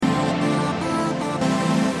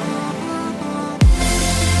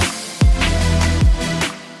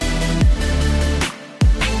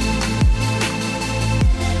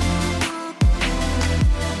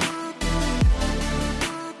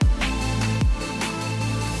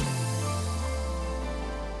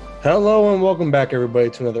Hello and welcome back, everybody,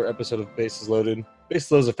 to another episode of Bases Loaded.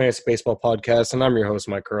 Bases Loaded is a fantasy baseball podcast, and I'm your host,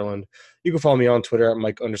 Mike Kurland. You can follow me on Twitter at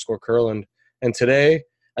Mike_Kurland. And today,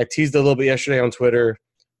 I teased a little bit yesterday on Twitter.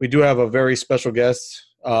 We do have a very special guest,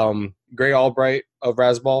 Gray Albright of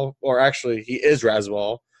Razzball, or actually, he is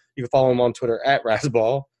Razzball. You can follow him on Twitter at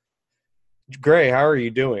Razzball. Gray, how are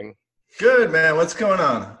you doing? Good, man. What's going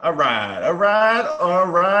on? All right.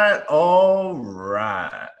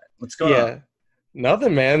 What's going on?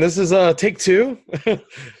 Nothing, man. This is take two.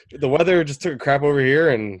 The weather just took a crap over here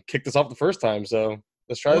and kicked us off the first time, so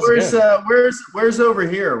let's try this again. Where's over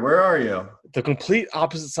here? Where are you? The complete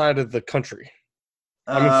opposite side of the country.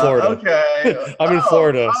 I'm in Florida. Okay. I'm in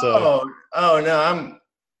Florida, so. No,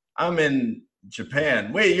 I'm in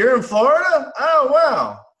Japan. Wait, you're in Florida? Oh,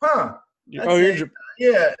 wow. Huh. You're in Japan.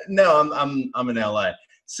 Yeah. No, I'm in LA.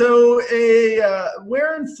 So,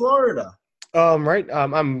 where in Florida?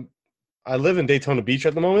 I live in Daytona Beach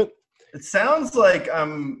at the moment. It sounds like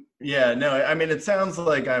it sounds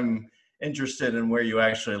like I'm interested in where you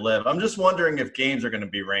actually live. I'm just wondering if games are going to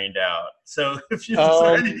be rained out. So is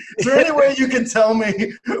there any way you can tell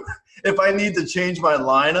me if I need to change my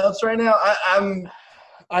lineups right now?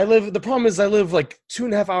 The problem is I live like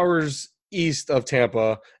 2.5 hours east of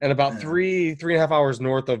Tampa and about 3.5 hours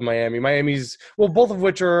north of Miami. Both of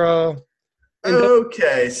which are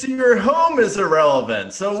okay, so your home is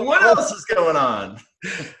irrelevant. So what else is going on?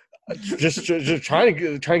 just trying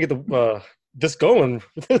to get the this going.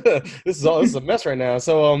 This is a mess right now.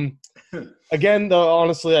 So again,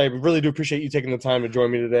 honestly, I really do appreciate you taking the time to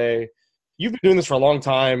join me today. You've been doing this for a long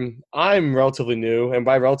time. I'm relatively new, and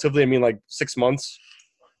by relatively I mean like 6 months.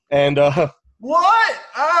 And what?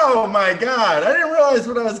 Oh my God! I didn't realize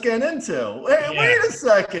what I was getting into. Wait a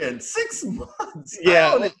second. 6 months.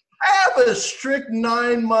 Yeah. I have a strict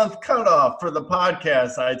 9-month cutoff for the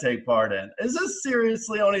podcast I take part in. Is this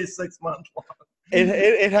seriously only 6 months long?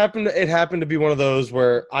 It happened to be one of those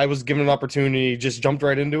where I was given an opportunity, just jumped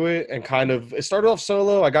right into it, and it started off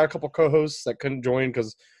solo. I got a couple co-hosts that couldn't join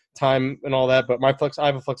because time and all that, but I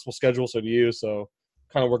have a flexible schedule, so do you, so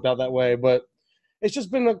kind of worked out that way. But it's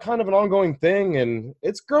just been kind of an ongoing thing, and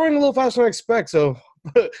it's growing a little faster than I expect. So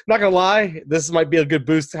not gonna lie, this might be a good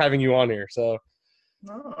boost having you on here. So.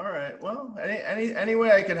 Oh, all right. Well, any way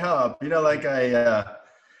I can help. Like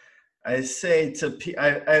I say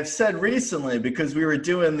I've said recently, because we were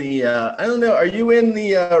doing the I don't know. Are you in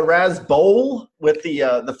the Raz Bowl with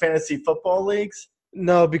the fantasy football leagues?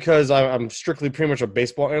 No, because I'm strictly pretty much a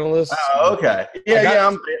baseball analyst. Oh, okay.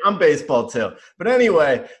 I'm baseball too. But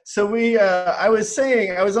anyway, so I was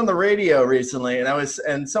saying I was on the radio recently,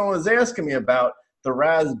 and someone was asking me about the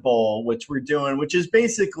Raz Bowl, which we're doing, which is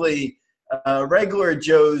basically regular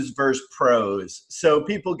Joes versus pros. So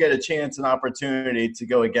people get a chance and opportunity to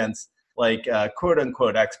go against quote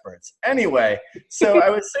unquote experts. Anyway, so I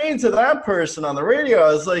was saying to that person on the radio,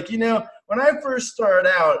 I was like, when I first started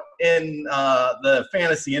out in the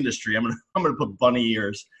fantasy industry, I'm gonna put bunny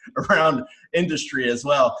ears around industry as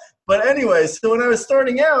well. But anyway, so when I was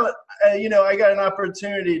starting out, I got an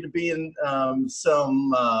opportunity to be in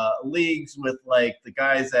some leagues with the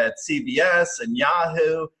guys at CBS and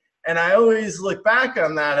Yahoo. And I always look back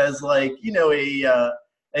on that as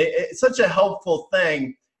such a helpful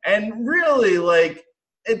thing. And really,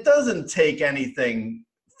 it doesn't take anything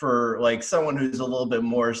for someone who's a little bit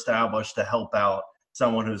more established to help out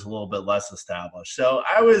someone who's a little bit less established. So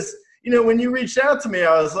I was, when you reached out to me,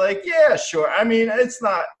 I was like, yeah, sure. I mean, it's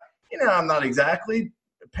not, I'm not exactly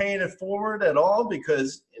paying it forward at all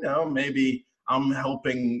because, maybe I'm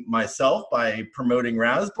helping myself by promoting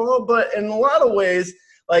Razzball, but in a lot of ways,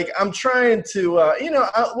 I'm trying to,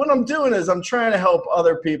 what I'm doing is I'm trying to help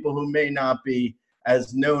other people who may not be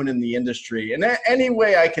as known in the industry. And any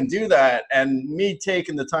way I can do that, and me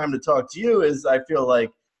taking the time to talk to you is, I feel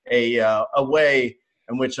like a way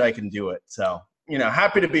in which I can do it. So,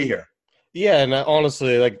 happy to be here. Yeah, and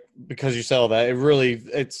honestly, because you said all that,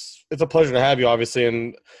 it's a pleasure to have you, obviously.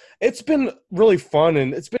 And it's been really fun,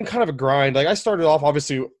 and it's been kind of a grind. I started off,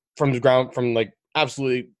 obviously, from the ground, from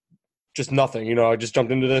absolutely just nothing, I just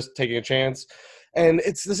jumped into this, taking a chance. And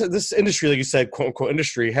it's this industry, like you said, quote unquote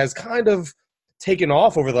industry, has kind of taken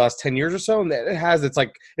off over the last 10 years or so. And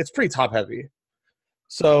it's pretty top heavy.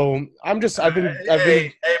 So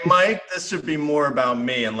Hey, Mike, this should be more about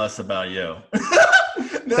me and less about you.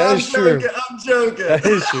 No, that is true. I'm joking. That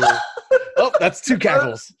is true. Oh, that's 2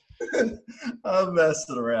 cackles. I'm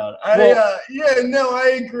messing around. I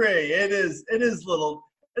agree. It is a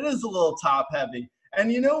little top heavy. And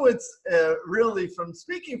what's really, from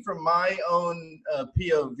speaking from my own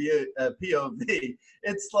POV,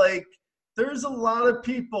 it's there's a lot of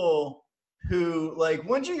people who, like,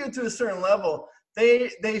 once you get to a certain level, they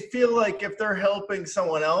feel like if they're helping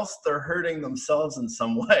someone else, they're hurting themselves in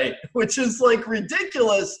some way, which is like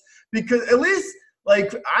ridiculous, because at least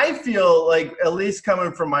like I feel like, at least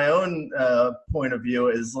coming from my own point of view,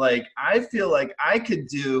 is like I feel like I could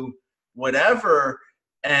do whatever,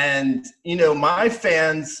 and you know, my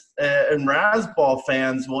fans and Razzball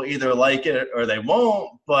fans will either like it or they won't,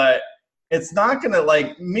 but it's not gonna,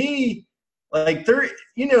 like, me, like, they're,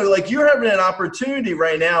 you know, like, you're having an opportunity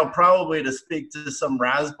right now probably to speak to some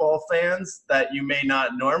Razzball fans that you may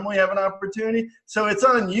not normally have an opportunity. So it's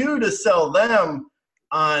on you to sell them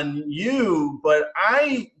on you, but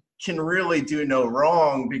I can really do no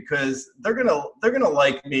wrong, because they're gonna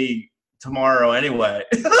like me tomorrow anyway.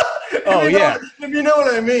 Oh, yeah. If you know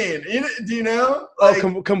what I mean. Do you know? Like,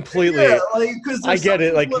 completely. Yeah, like, because I get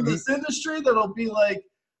it. Like, in this industry that'll be like,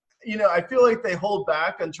 you know, I feel like they hold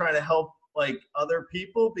back on trying to help like other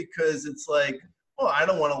people, because it's like, well, I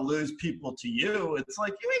don't want to lose people to you. It's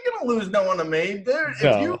like, you ain't gonna lose no one to me.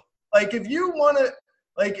 If you want to,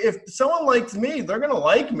 like, if someone likes me, they're gonna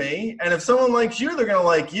like me, and if someone likes you, they're gonna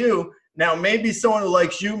like you. Now, maybe someone who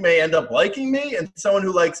likes you may end up liking me, and someone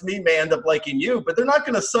who likes me may end up liking you, but they're not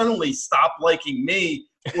gonna suddenly stop liking me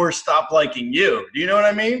or stop liking you. Do you know what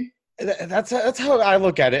I mean? That's how I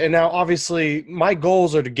look at it. And now, obviously, my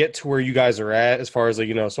goals are to get to where you guys are at, as far as, like,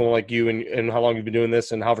 you know, someone like you and how long you've been doing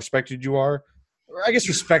this and how respected you are. I guess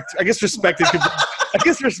respected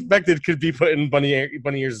could be put in bunny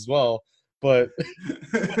ears as well. But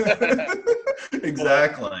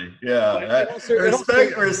exactly, yeah.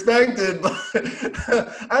 Respected, but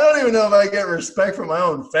I don't even know if I get respect from my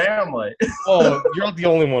own family. Oh, you're not the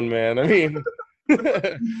only one, man. I mean,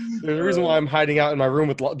 there's a reason why I'm hiding out in my room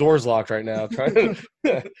with doors locked right now.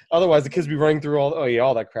 Otherwise, the kids be running through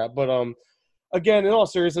all that crap. But again, in all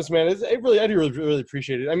seriousness, man, I do really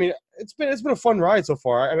appreciate it. I mean, it's been a fun ride so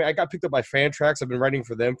far. I mean, I got picked up by Fantrax. I've been writing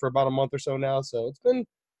for them for about a month or so now, so it's been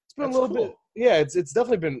a little bit. Yeah, it's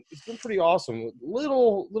definitely been pretty awesome.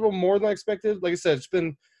 Little more than I expected. Like I said, it's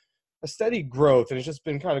been a steady growth, and it's just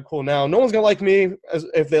been kind of cool. Now, no one's gonna like me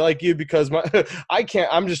if they like you, because I can't.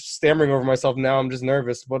 I'm just stammering over myself now. I'm just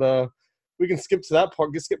nervous, but we can skip to that part.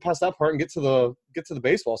 Skip past that part and get to the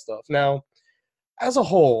baseball stuff. Now, as a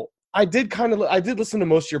whole, I did listen to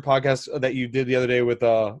most of your podcasts that you did the other day with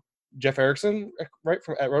Jeff Erickson, right,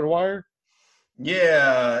 at RotoWire.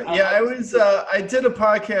 Yeah. I did a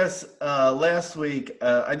podcast last week.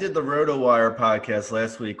 I did the RotoWire podcast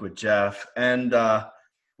last week with Jeff, and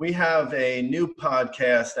we have a new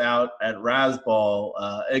podcast out at Razzball.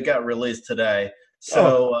 It got released today.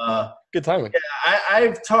 So good timing. Yeah,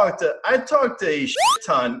 I've talked a shit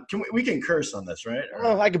ton. We can curse on this, right?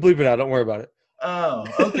 Oh, I can bleep it out. Don't worry about it. Oh,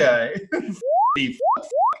 okay. It's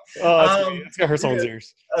gonna hurt someone's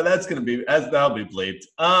ears. That'll be bleeped.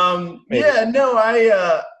 Yeah, no,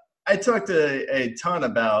 I talked a ton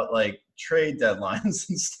about like trade deadlines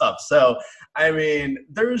and stuff. So I mean,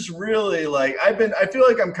 there's really like I feel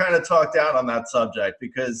like I'm kind of talked out on that subject,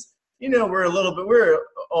 because you know we're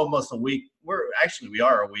almost a week. We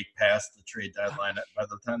are a week past the trade deadline by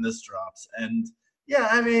the time this drops. And yeah,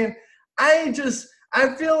 I mean, I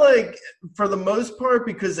feel like for the most part,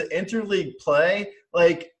 because of interleague play,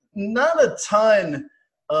 like not a ton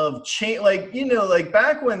of change. Like, you know, like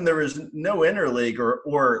back when there was no interleague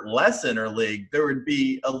or less interleague, there would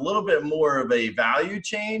be a little bit more of a value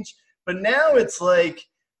change. But now it's like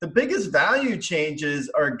the biggest value changes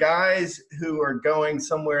are guys who are going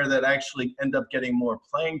somewhere that actually end up getting more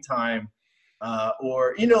playing time.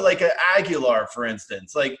 Or, you know, like an Aguilar, for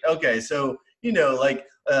instance. Like, okay, so, you know, like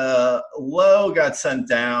Lowe got sent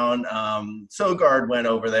down. Sogard went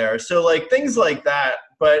over there. So, like, things like that.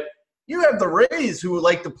 But you have the Rays who would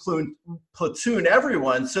like to platoon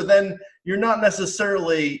everyone. So then you're not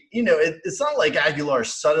necessarily, you know, it's not like Aguilar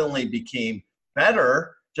suddenly became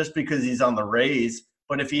better just because he's on the Rays.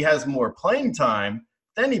 But if he has more playing time,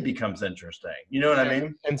 then he becomes interesting. You know what I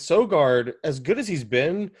mean? And Sogard, as good as he's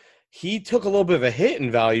been, he took a little bit of a hit in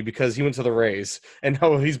value because he went to the Rays, and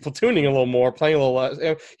now he's platooning a little more, playing a little less.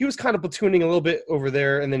 He was kind of platooning a little bit over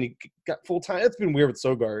there, and then he got full time. It's been weird with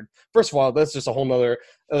Sogard. First of all, that's just a whole nother.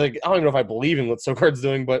 Like, I don't even know if I believe in what Sogard's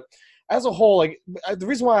doing, but as a whole, like the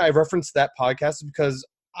reason why I referenced that podcast is because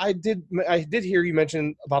I did hear you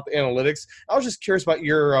mention about the analytics. I was just curious about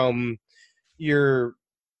your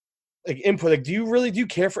like input. Like, do you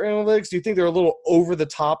care for analytics? Do you think they're a little over the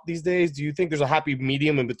top these days? Do you think there's a happy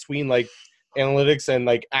medium in between like analytics and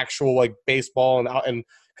like actual like baseball and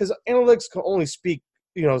because analytics can only speak,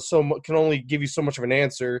 you know, can only give you so much of an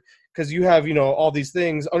answer, because you have, you know, all these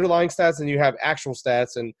things, underlying stats, and you have actual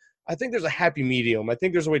stats, and I think there's a happy medium. I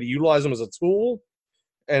think there's a way to utilize them as a tool.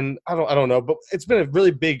 And I don't know, but it's been a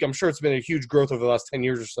really big, I'm sure it's been a huge growth over the last 10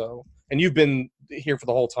 years or so. And you've been here for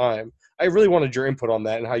the whole time. I really wanted your input on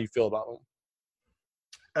that and how you feel about them.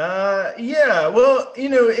 Yeah, well,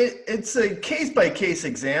 it's a case-by-case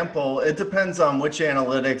example. It depends on which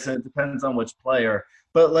analytics and it depends on which player.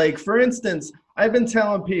 But, like, for instance, I've been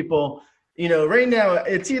telling people, right now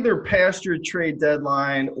it's either past your trade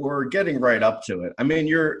deadline or getting right up to it. I mean,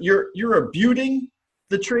 you're abusing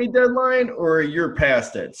the trade deadline or you're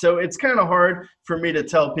past it. So it's kind of hard for me to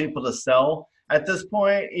tell people to sell at this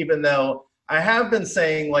point, even though I have been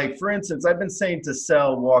saying, like, for instance, I've been saying to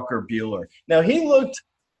sell Walker Buehler. Now, he looked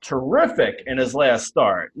terrific in his last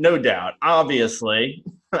start, no doubt, obviously.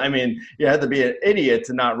 I mean, you had to be an idiot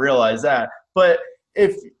to not realize that. But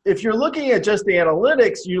if you're looking at just the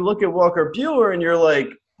analytics, you look at Walker Buehler and you're like,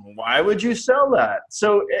 why would you sell that?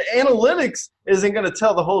 So analytics isn't going to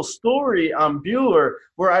tell the whole story on Buehler,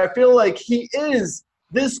 where I feel like he is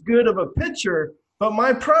this good of a pitcher. But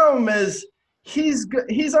my problem is he's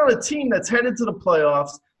on a team that's headed to the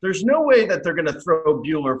playoffs. There's no way that they're going to throw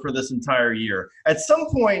Buehler for this entire year. At some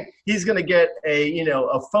point, he's going to get a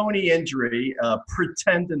phony injury,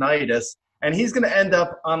 pretendinitis, and he's going to end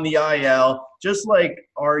up on the IL, just like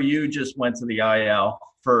RU just went to the IL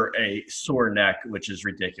for a sore neck, which is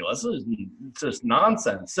ridiculous. It's just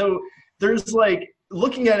nonsense. So there's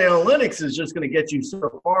looking at analytics is just going to get you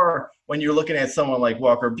so far when you're looking at someone like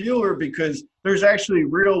Walker Buehler, because there's actually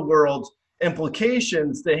real world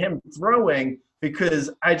implications to him throwing,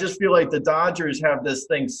 because I just feel like the Dodgers have this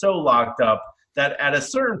thing so locked up that at a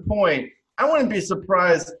certain point, I wouldn't be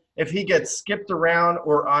surprised if he gets skipped around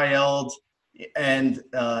or IL'd and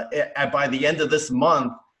by the end of this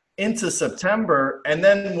month into September. And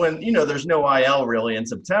then when, there's no IL really in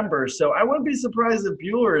September. So I wouldn't be surprised if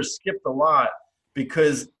Buehler is skipped a lot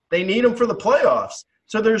because they need him for the playoffs.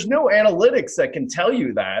 So there's no analytics that can tell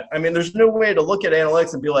you that. I mean, there's no way to look at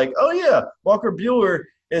analytics and be like, oh yeah, Walker Buehler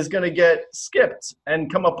is going to get skipped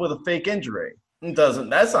and come up with a fake injury. That's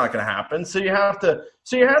not going to happen. So you have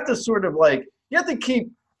to sort of you have to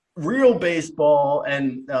keep real baseball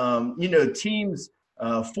and, teams'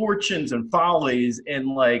 fortunes and follies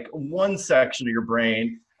in one section of your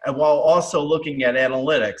brain, and while also looking at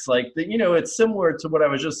analytiks. It's similar to what I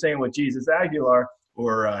was just saying with Jesus Aguilar,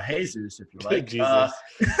 or Jesus, if you like. Jesus.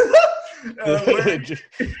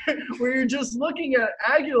 Where you're just looking at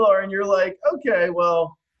Aguilar and you're like, okay,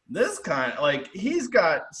 well, this kind of he's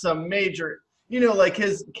got some major,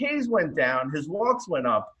 his Ks went down, his walks went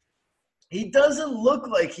up. He doesn't look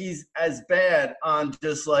like he's as bad on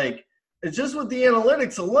just it's just with the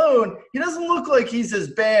analytics alone. He doesn't look like he's as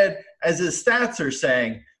bad as his stats are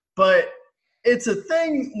saying. But it's a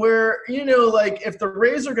thing where, if the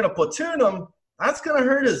Rays are going to platoon him, that's going to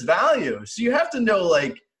hurt his value. So you have to know,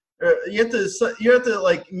 you have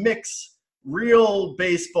to mix real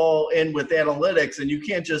baseball in with analytics, and you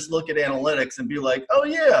can't just look at analytics and be like, oh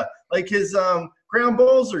yeah, his ground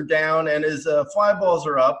balls are down and his fly balls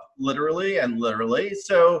are up, literally.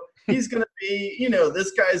 So he's going to be,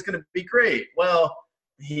 this guy's going to be great. Well,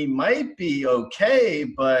 he might be okay,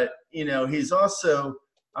 but, he's also,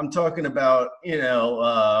 I'm talking about, I don't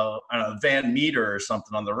know, Van Meter or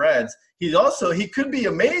something on the Reds. He could be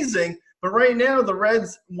amazing, but right now the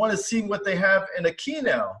Reds want to see what they have in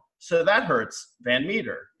Aquino. So that hurts Van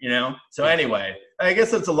Meter, So anyway, I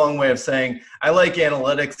guess that's a long way of saying I like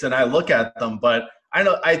analytics and I look at them, but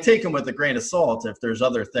I take them with a grain of salt if there's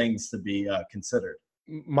other things to be considered.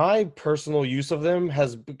 My personal use of them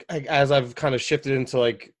has, as I've kind of shifted into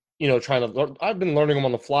trying to learn, I've been learning them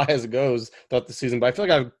on the fly as it goes throughout the season, but I feel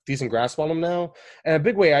like I have a decent grasp on them now. And a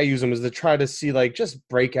big way I use them is to try to see just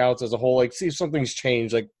breakouts as a whole, see if something's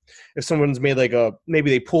changed. If someone's made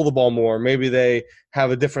maybe they pull the ball more, maybe they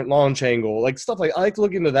have a different launch angle, stuff I like to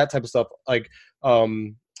look into that type of stuff.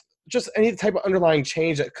 Just any type of underlying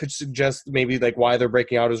change that could suggest maybe why they're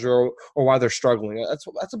breaking out as real or why they're struggling.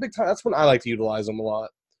 That's a big time. That's when I like to utilize them a lot.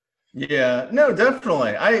 Yeah, no,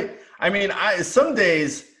 definitely. I mean, some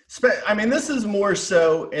days, this is more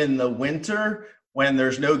so in the winter when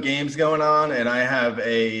there's no games going on and I have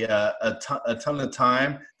a ton of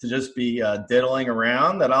time to just be diddling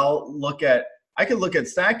around, that I could look at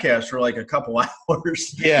StatCast for a couple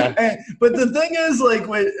hours. Yeah. But the thing is,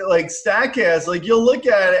 with StatCast, you'll look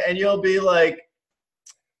at it and you'll be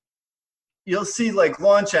you'll see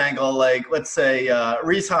launch angle, let's say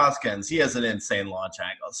Rhys Hoskins, he has an insane launch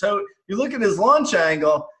angle. So you look at his launch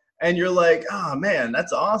angle and you're like, oh man,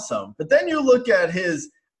 that's awesome. But then you look at his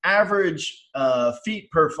average feet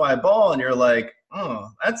per fly ball, and you're like, oh,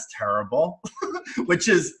 that's terrible, which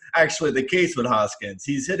is actually the case with Hoskins.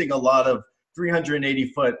 He's hitting a lot of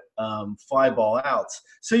 380-foot fly ball outs.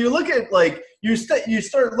 So you look at like you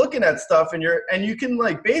start looking at stuff, and you can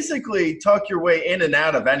like basically talk your way in and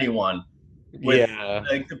out of anyone.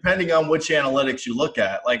 Like, depending on which analytics you look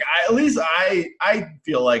at. Like I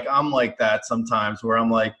feel like I'm like that sometimes, where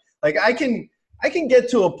I'm like I can get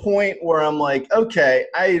to a point where I'm like, okay,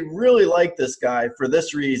 I really like this guy for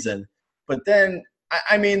this reason, but then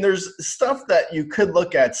I mean, there's stuff that you could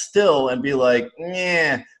look at still and be like,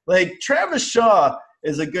 yeah. Like Travis Shaw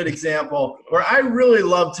is a good example where I really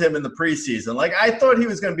loved him in the preseason. Like I thought he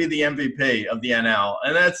was going to be the MVP of the NL,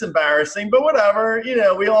 and that's embarrassing, but whatever. You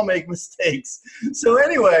know, we all make mistakes. So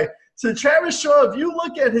anyway, so Travis Shaw, if you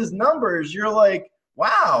look at his numbers, you're like,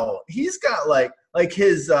 wow, he's got like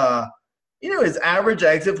his his average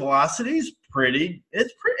exit velocity is pretty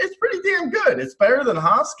damn good. It's better than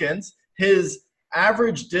Hoskins. His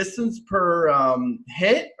average distance per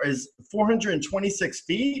hit is 426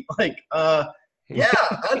 feet. Like, yeah,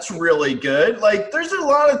 that's really good. Like, there's a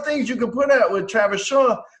lot of things you can put out with Travis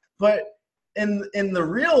Shaw, but in the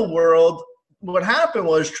real world, what happened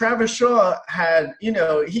was Travis Shaw had,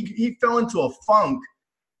 he fell into a funk,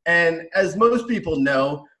 and as most people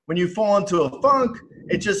know, when you fall into a funk,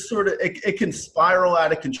 it just sort of it can spiral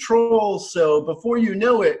out of control. So before you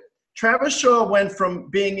know it, Travis Shaw went from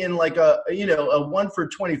being in like a 1 for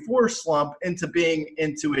 24 slump into being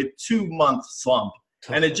into a 2-month slump.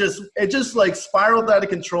 And it just like spiraled out of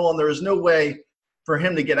control, and there was no way for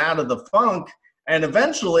him to get out of the funk. And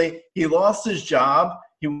eventually he lost his job.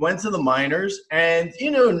 He went to the minors, and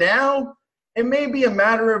now it may be a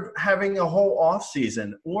matter of having a whole off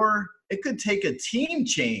season, or it could take a team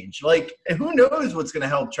change. Like, who knows what's going to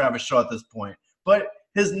help Travis Shaw at this point. But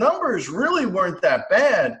his numbers really weren't that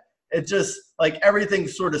bad. It just, like, everything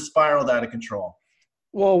sort of spiraled out of control.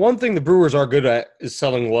 Well, one thing the Brewers are good at is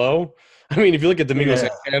selling low. I mean, if you look at Domingo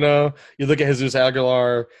Santana, you look at Jesus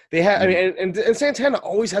Aguilar, they had, and Santana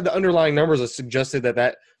always had the underlying numbers that suggested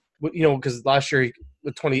that because last year,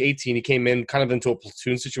 2018, he came in kind of into a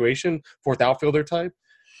platoon situation, fourth outfielder type.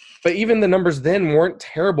 But even the numbers then weren't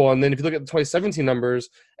terrible. And then if you look at the 2017 numbers,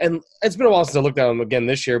 and it's been a while since I looked at them again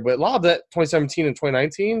this year, but a lot of that 2017 and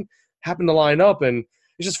 2019 happened to line up. And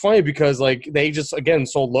it's just funny because, like, they just, again,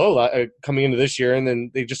 sold low coming into this year, and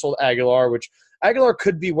then they just sold Aguilar, which Aguilar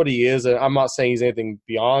could be what he is. And I'm not saying he's anything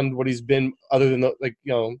beyond what he's been other than,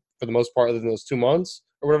 for the most part, other than those 2 months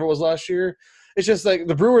or whatever it was last year. It's just like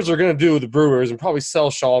the Brewers are going to do the Brewers and probably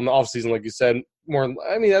sell Shaw in the offseason, like you said.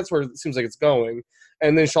 That's where it seems like it's going.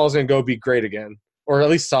 And then Shaw's going to go be great again, or at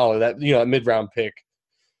least solid, that mid-round pick.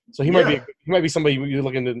 So he might be somebody you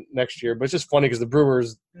look into next year. But it's just funny because the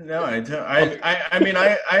Brewers. No, I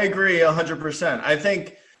agree 100%. I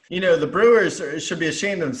think the Brewers should be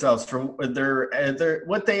ashamed of themselves for their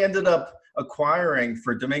what they ended up acquiring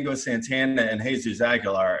for Domingo Santana and Jesus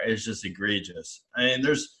Aguilar is just egregious. I mean,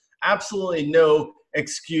 there's absolutely no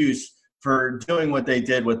excuse for doing what they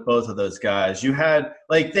did with both of those guys. You had,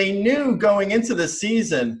 they knew going into the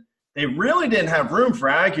season, they really didn't have room for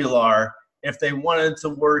Aguilar if they wanted to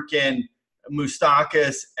work in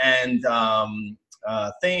Moustakas and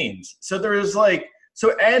Thames. So there was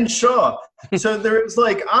and Shaw. So there was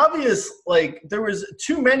there was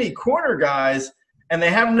too many corner guys, and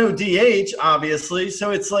they have no DH, obviously.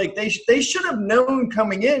 So it's like they should have known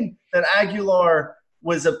coming in that Aguilar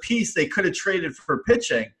was a piece they could have traded for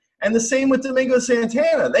pitching. And the same with Domingo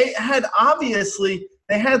Santana. They had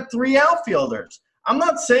 3 outfielders. I'm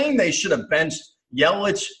not saying they should have benched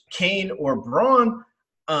Yelich, Kane, or Braun.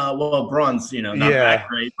 Braun's, not that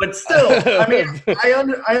great. But still, I mean,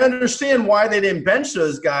 I understand why they didn't bench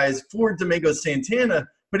those guys for Domingo Santana.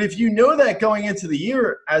 But if you know that going into the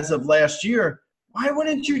year as of last year, why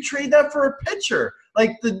wouldn't you trade that for a pitcher?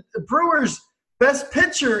 Like, the Brewers' best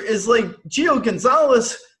pitcher is like Gio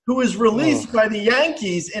Gonzalez, who was released by the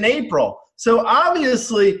Yankees in April. So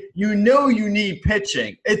obviously, you need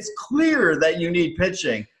pitching. It's clear that you need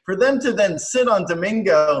pitching. For them to then sit on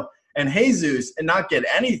Domingo and Jesus and not get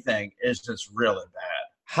anything is just really bad.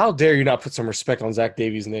 How dare you not put some respect on Zach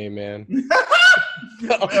Davies' name, man?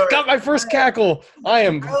 Got my first cackle. I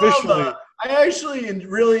am officially. I actually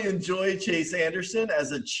really enjoy Chase Anderson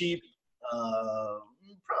as a cheap,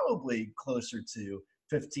 probably closer to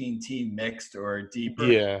 15-team mixed or deeper.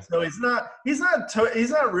 Yeah. So he's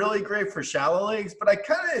not really great for shallow leagues, but I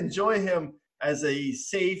kind of enjoy him as a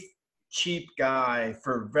safe cheap guy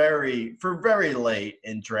for very late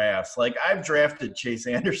in drafts. Like I've drafted Chase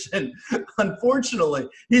Anderson. Unfortunately,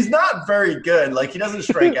 he's not very good. Like he doesn't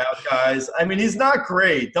strike out guys. I mean, he's not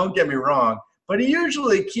great. Don't get me wrong. But he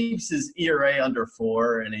usually keeps his ERA under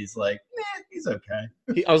 4, and he's like, he's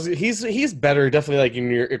okay. He's better, definitely, like in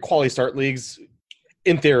your quality start leagues,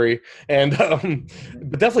 in theory, and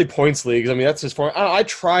but definitely points leagues. I mean, that's his form. I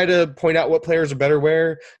try to point out what players are better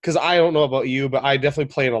where, because I don't know about you, but I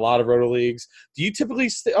definitely play in a lot of roto leagues. Do you typically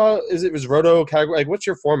is roto category? Like, what's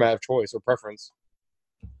your format of choice or preference?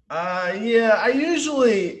 Yeah, I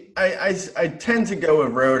usually I tend to go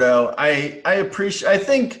with roto. I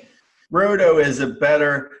think roto is a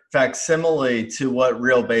better facsimile to what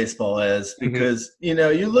real baseball is, because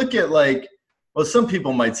you look at some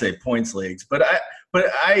people might say points leagues, but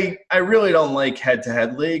I really don't like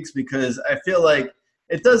head-to-head leagues, because I feel like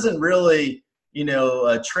it doesn't really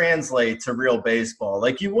translate to real baseball.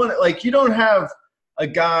 Like you don't have a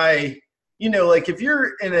guy, if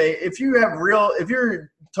you're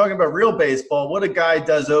talking about real baseball, what a guy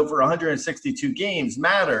does over 162 games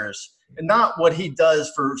matters, and not what he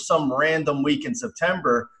does for some random week in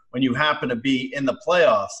September when you happen to be in the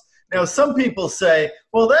playoffs. Now, some people say,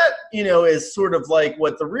 well, that, is sort of like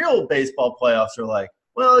what the real baseball playoffs are like.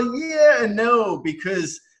 Well, yeah and no,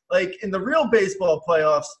 because in the real baseball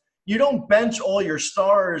playoffs, you don't bench all your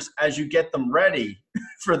stars as you get them ready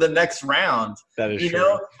for the next round. That is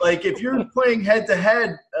true. If you're playing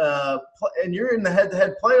head-to-head and you're in the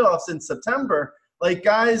head-to-head playoffs in September,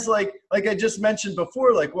 guys like I just mentioned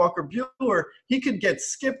before, like Walker Buehler, he could get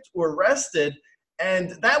skipped or rested,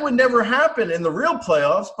 and that would never happen in the real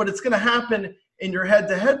playoffs, but it's going to happen in your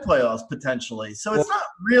head-to-head playoffs potentially. So it's not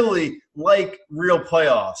really like real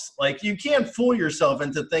playoffs. You can't fool yourself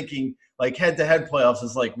into thinking head-to-head playoffs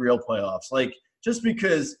is like real playoffs. Just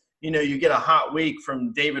because you get a hot week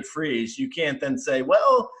from David Freese, you can't then say,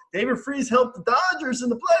 well, David Freese helped the Dodgers in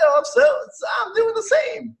the playoffs, so I'm doing the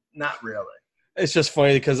same. Not really. It's just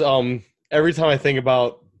funny because every time I think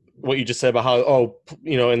about what you just said about how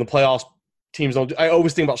in the playoffs teams don't do, I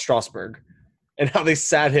always think about Strasburg and how they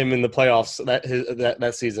sat him in the playoffs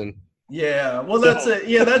that season. Yeah, well, that's an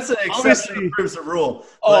exception that proves the rule.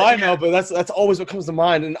 I know, but that's always what comes to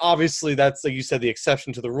mind, and obviously that's, like you said, the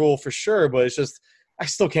exception to the rule for sure. But it's just I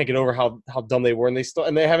still can't get over how dumb they were, and they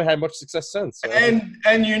haven't had much success since. So. And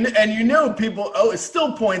people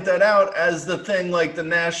still point that out as the thing the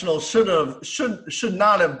Nationals should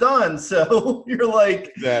not have done. So you're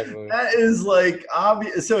like, exactly. That is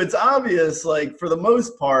obvious. So it's obvious for the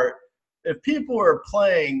most part, if people are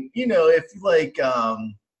playing,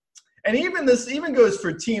 and this even goes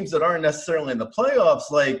for teams that aren't necessarily in the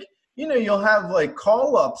playoffs. You'll have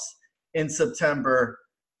call-ups in September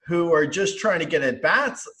who are just trying to get at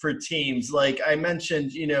bats for teams. Like I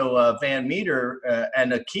mentioned, Van Meter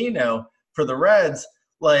and Aquino for the Reds.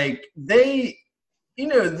 They're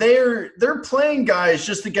playing guys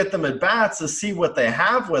just to get them at bats to see what they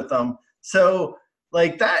have with them. So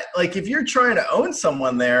if you're trying to own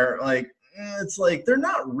someone there, it's they're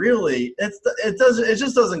not really. It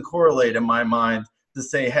just doesn't correlate in my mind to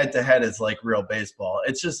say head to head is like real baseball.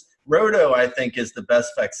 It's just roto. I think is the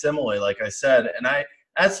best facsimile, like I said, and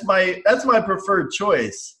that's my preferred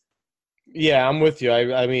choice. Yeah, I'm with you.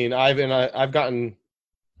 I mean, I've gotten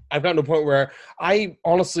to a point where I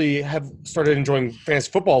honestly have started enjoying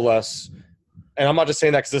fantasy football less. And I'm not just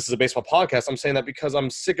saying that because this is a baseball podcast. I'm saying that because I'm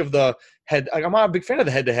sick of the head. I'm not a big fan of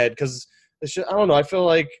the head-to-head because it's just, I don't know. I feel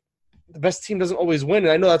like the best team doesn't always win.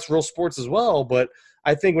 And I know that's real sports as well. But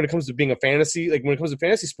I think when it comes to being a fantasy, when it comes to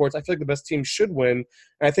fantasy sports, I feel like the best team should win.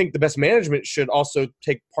 And I think the best management should also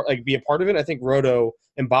take part, be a part of it. And I think Roto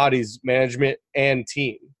embodies management and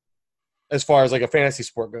team as far as a fantasy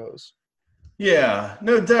sport goes. Yeah,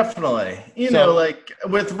 no, definitely.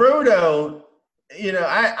 With Roto,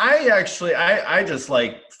 I just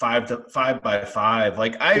like 5 by 5.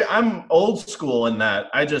 I'm old school in that.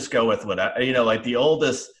 I just go with what the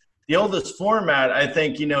oldest format. I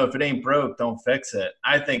think, if it ain't broke, don't fix it.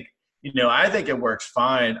 I think it works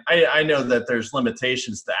fine. I know that there's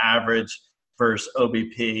limitations to average versus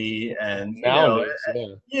OBP and, but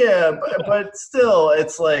still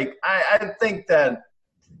it's I think that,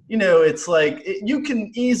 it's you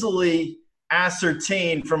can easily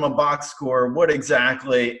ascertain from a box score what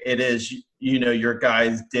exactly it is, your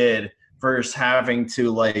guys did versus having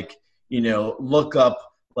to look up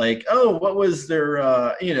what was their,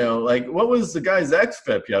 what was the guy's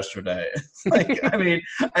XFIP yesterday? I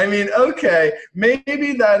mean, okay,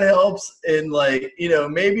 maybe that helps in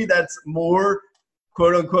maybe that's more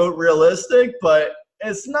quote unquote realistic, but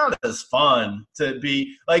it's not as fun to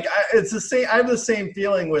be like. It's the same. I have the same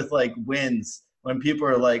feeling with like wins when people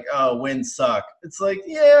are like, "Oh, wins suck." It's like,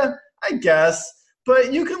 yeah, I guess,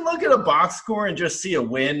 but you can look at a box score and just see a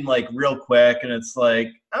win like real quick, and it's like,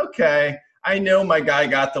 okay, I know my guy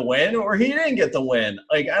got the win or he didn't get the win.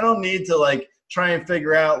 Like, I don't need to like try and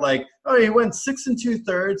figure out like, oh, he went 6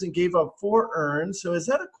 2/3 and gave up 4 earns. So is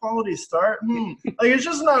that a quality start? Like, it's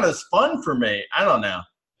just not as fun for me. I don't know.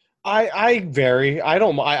 I vary.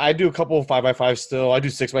 I do a couple of 5x5 still. I do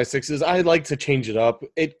 6x6s. I like to change it up.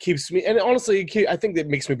 It keeps me, and honestly, I think it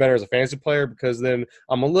makes me better as a fantasy player because then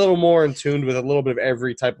I'm a little more in tune with a little bit of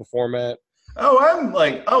every type of format. Oh,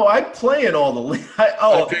 I play in all the league.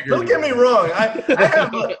 Don't get me wrong.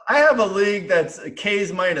 I have a league that's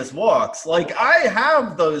Ks minus walks. Like, I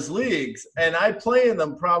have those leagues, and I play in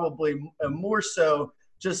them probably more so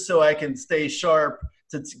just so I can stay sharp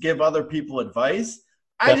to give other people advice.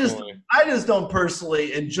 I just don't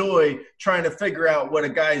personally enjoy trying to figure out what a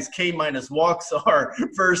guy's K minus walks are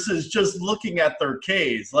versus just looking at their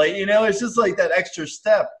Ks. Like, it's just like that extra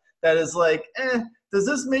step that is like, does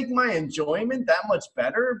this make my enjoyment that much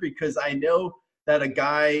better? Because I know that a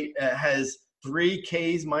guy has 3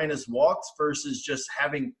 Ks minus walks versus just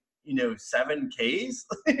having, 7 Ks.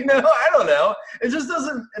 I don't know. It just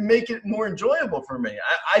doesn't make it more enjoyable for me.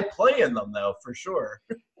 I play in them though, for sure.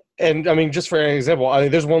 And I mean, just for an example,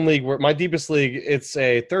 there's one league where my deepest league, it's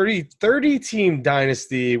a 30 team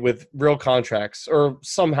dynasty with real contracts, or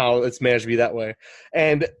somehow it's managed to be that way.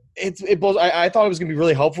 And it blows. I thought it was going to be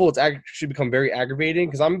really helpful. It's actually become very aggravating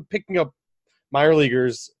because I'm picking up minor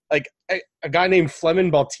leaguers, like a guy named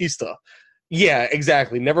Fleming Bautista. Yeah,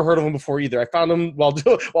 exactly. Never heard of him before either. I found him while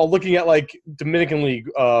looking at like Dominican League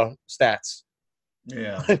stats.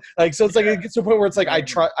 Yeah. Like, so it's like it gets to a point where it's like I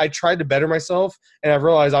tried to better myself, and I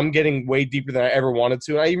realized I'm getting way deeper than I ever wanted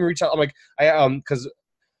to. And I even reached out. I'm like, because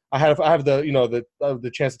I have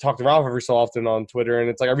the chance to talk to Ralph every so often on Twitter,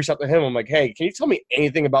 and it's like I reached out to him. I'm like, hey, can you tell me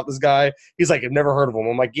anything about this guy? He's like, I've never heard of him.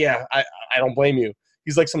 I'm like, yeah, I don't blame you.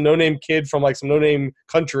 He's like some no-name kid from like some no-name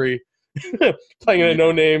country playing in a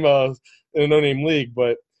no-name league,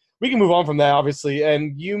 but. We can move on from that, obviously.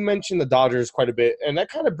 And you mentioned the Dodgers quite a bit, and that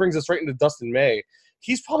kind of brings us right into Dustin May.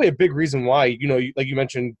 He's probably a big reason why, like you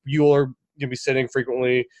mentioned, Buehler going to be sitting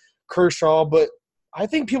frequently, Kershaw, but I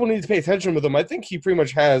think people need to pay attention with him. I think he pretty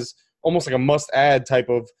much has almost like a must-add type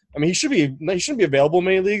of – I mean, he shouldn't be available in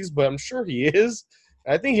many leagues, but I'm sure he is.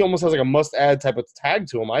 I think he almost has like a must-add type of tag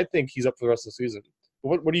to him. I think he's up for the rest of the season.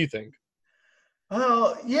 What do you think?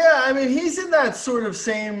 Oh, yeah. I mean, he's in that sort of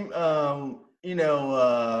same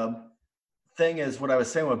thing as what I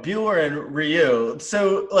was saying with Buehler and Ryu.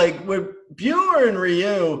 So, like, with Buehler and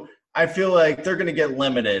Ryu, I feel like they're going to get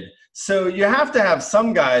limited. So you have to have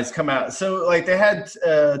some guys come out. So, like, they had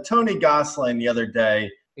Tony Gosling the other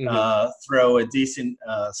day throw a decent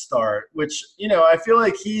start, which, I feel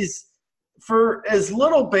like he's, for as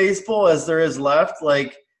little baseball as there is left,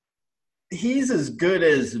 like, he's as good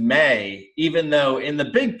as May, even though in the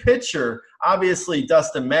big picture, obviously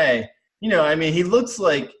Dustin May, he looks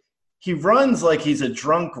like he runs like he's a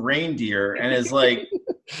drunk reindeer and is like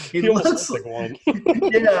he looks like one.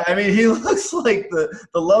 Yeah, he looks like the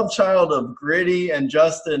love child of Gritty and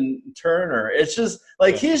Justin Turner. It's just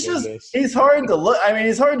like he's hard to look.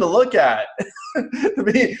 He's hard to look at.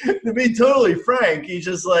 to be totally frank, he's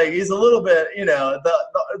just like he's a little bit,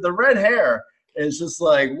 the red hair is just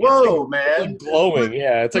like, whoa, man. It's like glowing,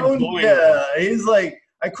 yeah. It's like glowing. Yeah, he's like,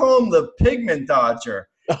 I call him the pigment dodger.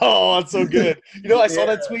 Oh, that's so good. I saw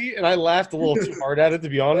that tweet and I laughed a little too hard at it, to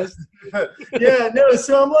be honest. Yeah, no,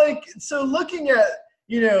 so I'm like, so looking at,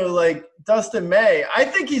 like Dustin May, I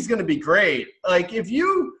think he's going to be great. Like if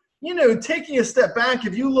you, taking a step back,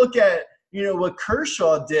 if you look at, what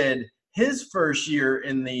Kershaw did his first year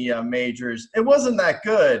in the majors, it wasn't that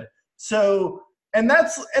good. So, and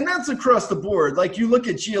that's across the board. Like you look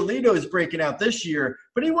at Giolito's breaking out this year,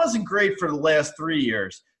 but he wasn't great for the last 3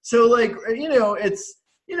 years. So like, it's,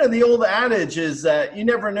 the old adage is that you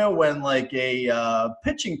never know when like a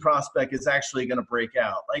pitching prospect is actually going to break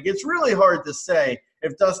out. Like it's really hard to say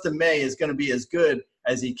if Dustin May is going to be as good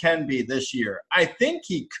as he can be this year. I think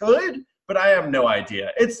he could, but I have no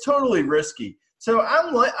idea. It's totally risky. So I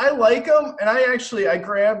like him, and I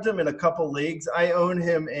grabbed him in a couple leagues. I own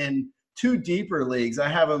him in 2 deeper leagues. I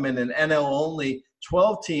have him in an NL only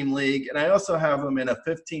 12-team league, and I also have him in a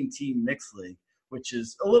 15-team mixed league, which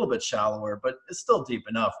is a little bit shallower, but it's still deep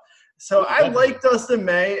enough. So I like Dustin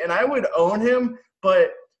May, and I would own him. But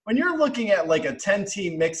when you're looking at like a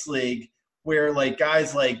 10-team mixed league where like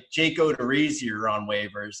guys like Jake Odorizzi are on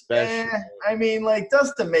waivers. I mean, like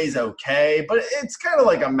Dustin May's okay, but it's kind of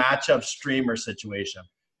like a matchup streamer situation.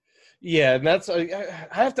 Yeah, and that's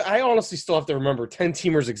I honestly still have to remember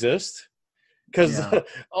 10-teamers exist. Because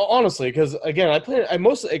honestly, because again, I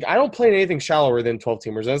don't play anything shallower than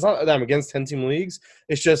 12-teamers. And it's not that I'm against 10-team leagues.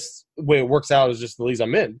 It's just the way it works out is just the leagues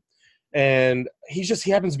I'm in. And he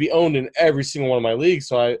happens to be owned in every single one of my leagues.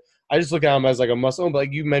 So I just look at him as like a must own. But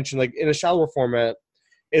like you mentioned, like in a shallower format,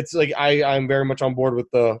 it's like I'm very much on board with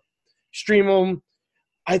the stream him.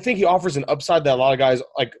 I think he offers an upside that a lot of guys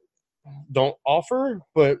like don't offer.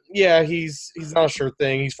 But yeah, he's not a sure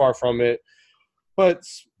thing. He's far from it. But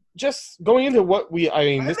just going into what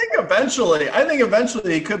I think eventually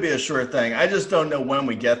it could be a sure thing. I just don't know when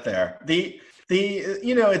we get there.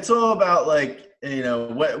 It's all about like,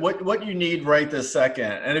 what you need right this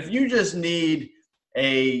second. And if you just need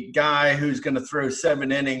a guy who's going to throw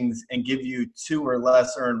 7 innings and give you 2 or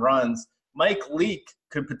less earned runs, Mike Leake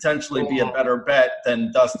could potentially be a better bet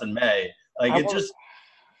than Dustin May. It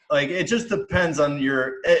just depends on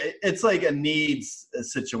it's like a needs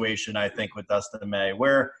situation, I think, with Dustin May,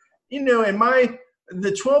 where, in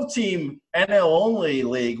the 12-team NL only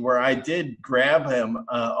league where I did grab him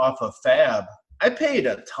off of Fab, I paid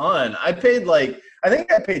a ton. I paid I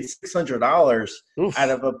think I paid $600 out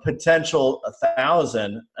of a potential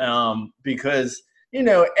 $1,000 because,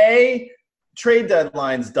 trade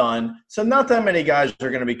deadline's done. So not that many guys are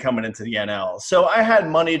going to be coming into the NL. So I had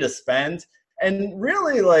money to spend. And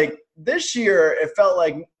really, this year, it felt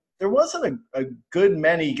like there wasn't a good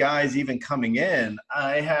many guys even coming in.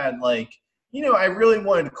 I had, I really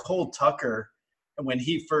wanted Cole Tucker when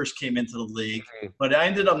he first came into the league, but I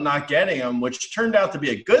ended up not getting him, which turned out to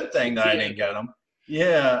be a good thing that I didn't get him.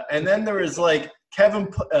 Yeah, and then there was, Kevin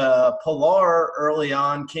Pillar early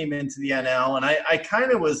on came into the NL, and I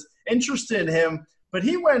kind of was interested in him, but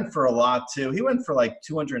he went for a lot, too. He went for,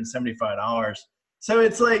 $275. So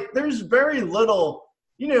it's there's very little,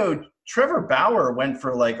 Trevor Bauer went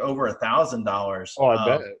for over $1,000. Oh, I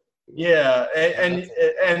bet. Yeah, and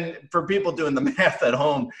for people doing the math at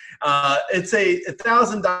home, it's a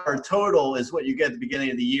 $1,000 total is what you get at the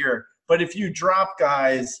beginning of the year. But if you drop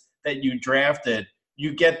guys that you drafted,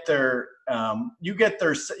 you get their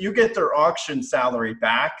auction salary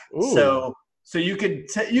back. Ooh. So you could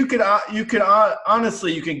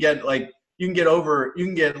honestly get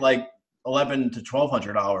 $1,100 to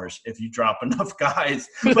 $1,200 if you drop enough guys,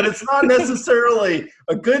 but it's not necessarily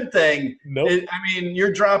a good thing. Nope.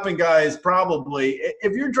 You're dropping guys probably.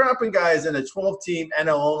 If you're dropping guys in a 12-team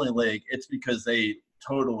NL only league, it's because they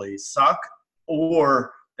totally suck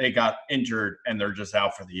or they got injured and they're just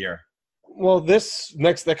out for the year. Well,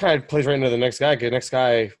 that kind of plays right into the next guy. The next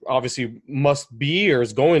guy obviously must be or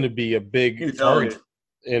is going to be a big target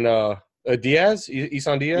in Diaz,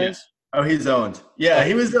 Isan Diaz. Yeah. Oh, he's owned. Yeah,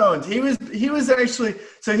 he was owned. He was actually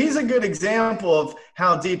 – so he's a good example of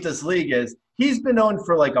how deep this league is. He's been owned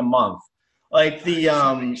for a month. He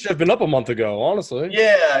should have been up a month ago, honestly.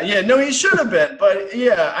 Yeah. No, he should have been. But,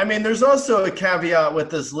 yeah, there's also a caveat with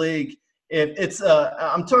this league. It's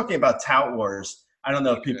I'm talking about Tout Wars. I don't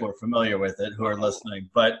know if people are familiar with it who are listening.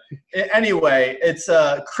 But anyway, it's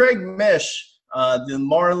Craig Mish – the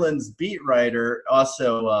Marlins beat writer,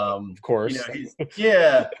 also, of course.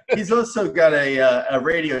 He's also got a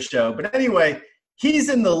radio show. But anyway, he's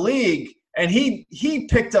in the league, and he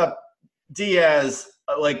picked up Diaz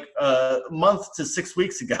a month to 6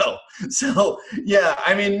 weeks ago. So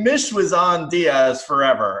Mish was on Diaz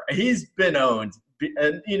forever. He's been owned,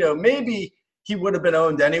 and maybe he would have been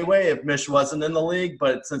owned anyway if Mish wasn't in the league.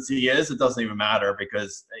 But since he is, it doesn't even matter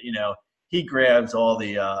because he grabs all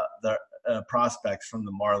the prospects from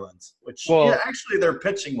the Marlins, which actually their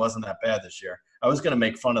pitching wasn't that bad this year. I was going to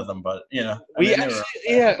make fun of them, but well,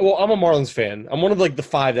 I'm a Marlins fan. I'm one of the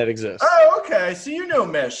 5 that exist. Oh, okay. So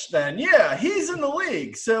Mish then. Yeah, he's in the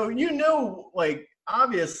league. So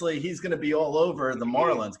obviously he's going to be all over the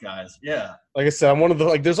Marlins guys. Yeah. Like I said, I'm one of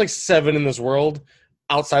the there's 7 in this world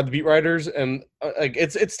outside the beat writers, and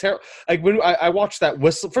it's terrible. When I watched that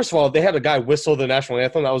whistle, first of all, they had a guy whistle the national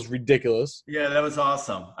anthem. That was ridiculous. Yeah, that was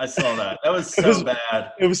awesome. I saw that. That was so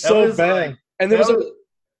bad. It was so bad. And there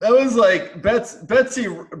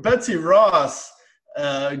Betsy Ross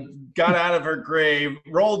got out of her grave,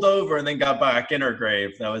 rolled over, and then got back in her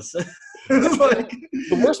grave. That was the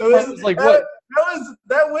worst part was what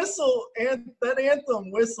that whistle and that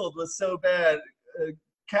anthem whistled was so bad.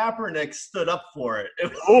 Kaepernick stood up for it.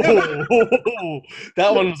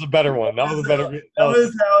 That one was a better one. That was a better.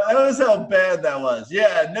 That was how bad that was.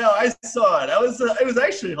 Yeah, no, I saw it. It was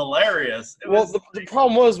actually hilarious. The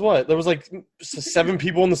problem was what? There was like 7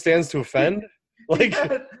 people in the stands to offend. Like,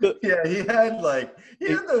 he had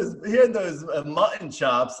those mutton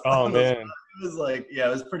chops. Oh man, it was like, yeah,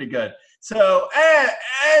 it was pretty good. So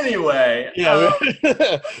anyway,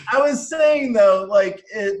 I was saying though, like,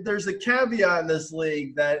 there's a caveat in this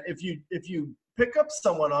league that if you pick up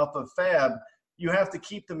someone off of Fab, you have to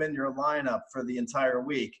keep them in your lineup for the entire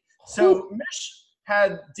week. So Mish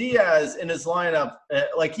had Diaz in his lineup,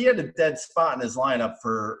 like he had a dead spot in his lineup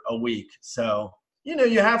for a week. So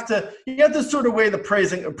you have to sort of weigh the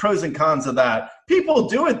pros and cons of that. People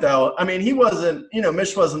do it though. I mean,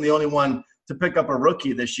 Mish wasn't the only one to pick up a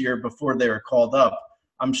rookie this year before they were called up.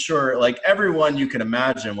 I'm sure like everyone you can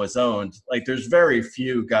imagine was owned. Like there's very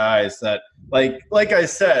few guys that like I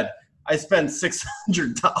said, I spent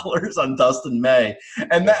 $600 on Dustin May.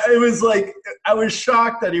 And it was like, I was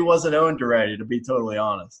shocked that he wasn't owned already, to be totally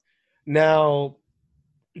honest. Now,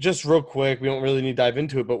 just real quick, we don't really need to dive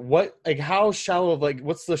into it, but how shallow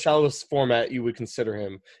what's the shallowest format you would consider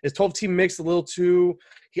him? Is 12-team mix a little too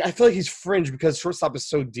 – I feel like he's fringe because shortstop is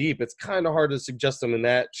so deep. It's kind of hard to suggest him in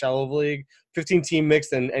that shallow of league. 15-team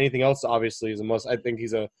mix and anything else obviously is a must. I think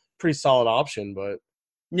he's a pretty solid option, but –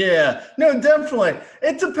 yeah, no, definitely.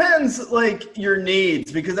 It depends, like, your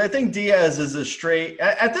needs because I think Diaz is a straight –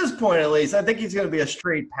 at this point at least, I think he's going to be a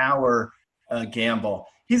straight power gamble.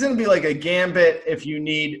 He's going to be like a gambit if you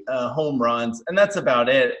need home runs, and that's about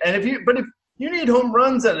it. And if you need home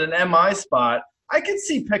runs at an MI spot, I can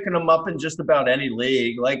see picking him up in just about any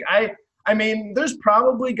league. Like I mean, there's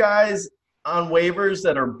probably guys on waivers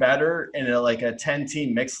that are better in a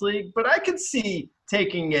 10-team mix league, but I could see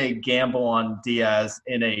taking a gamble on Diaz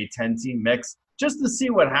in a 10-team mix just to see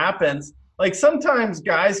what happens. Like sometimes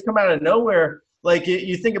guys come out of nowhere. Like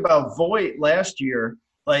you think about Voit last year,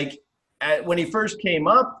 like. When he first came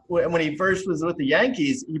up, when he first was with the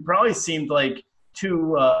Yankees, he probably seemed like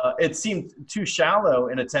it seemed too shallow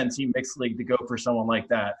in a 10-team mixed league to go for someone like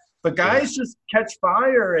that. But guys just catch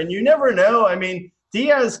fire, and you never know. I mean,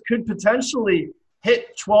 Diaz could potentially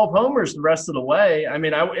hit 12 homers the rest of the way. I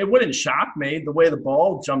mean, it wouldn't shock me the way the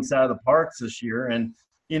ball jumps out of the parks this year. And,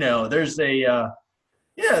 there's a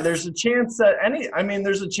chance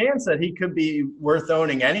that he could be worth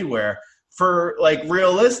owning anywhere. For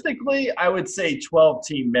realistically, I would say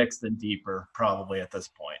 12-team mixed and deeper probably at this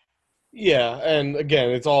point. Yeah, and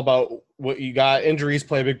again, it's all about what you got. Injuries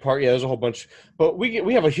play a big part. Yeah, there's a whole bunch, but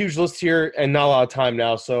we have a huge list here and not a lot of time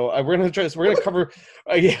now. So we're gonna cover.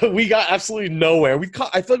 We got absolutely nowhere.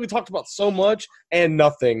 I feel like we talked about so much and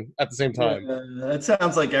nothing at the same time. That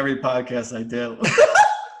sounds like every podcast I do.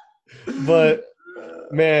 But.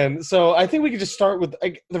 Man, so I think we could just start with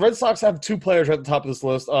the Red Sox have 2 players right at the top of this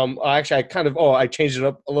list. Actually, I changed it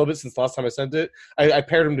up a little bit since the last time I sent it. I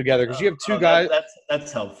paired them together because you have 2 guys.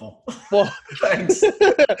 That's helpful. Well, thanks.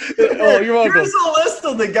 You're welcome. Here's a list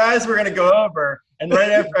of the guys we're going to go over, and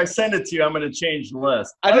right after I send it to you, I'm going to change the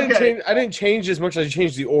list. I didn't change as much as I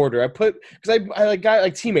changed the order. I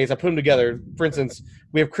like teammates. I put them together. For instance,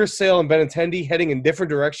 we have Chris Sale and Benintendi heading in different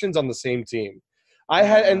directions on the same team. I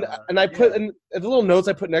had and I put in the little notes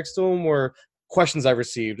I put next to him were questions I've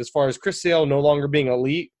received as far as Chris Sale no longer being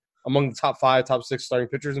elite among the top 5, top 6 starting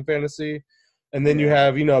pitchers in fantasy, and then you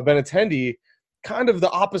have Benintendi, kind of the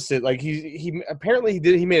opposite. Like he apparently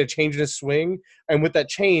he made a change in his swing, and with that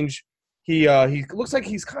change, he looks like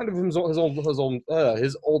he's kind of his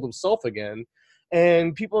old himself again,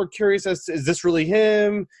 and people are curious as to, is this really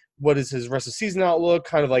him? What is his rest of season outlook?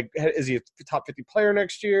 Kind of like, is he a top 50 player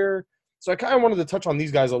next year? So I kind of wanted to touch on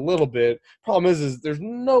these guys a little bit. Problem is there's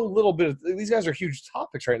no little bit – these guys are huge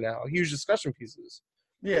topics right now, huge discussion pieces.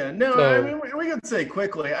 Yeah, no, I mean, we could say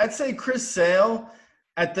quickly. I'd say Chris Sale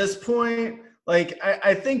at this point,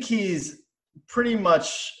 I think he's pretty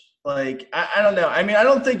much I don't know. I mean, I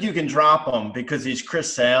don't think you can drop him because he's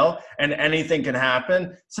Chris Sale and anything can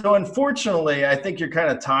happen. So unfortunately, I think you're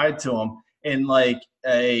kind of tied to him in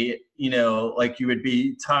you would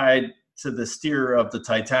be tied – to the steer of the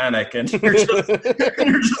Titanic, and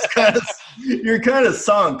you're kind of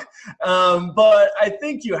sunk. But I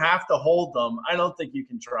think you have to hold them. I don't think you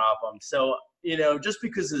can drop them. So just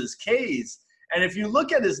because of his Ks, and if you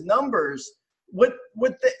look at his numbers, what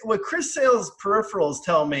Chris Sale's peripherals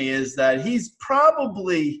tell me is that he's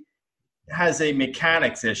probably has a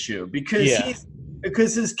mechanics issue because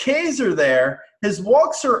his Ks are there, his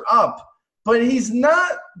walks are up, but he's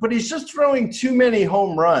just throwing too many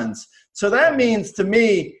home runs. So that means to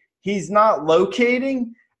me he's not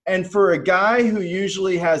locating, And for a guy who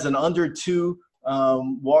usually has an under 2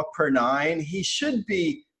 walk per 9, he should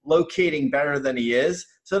be locating better than he is.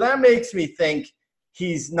 So that makes me think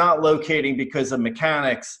he's not locating because of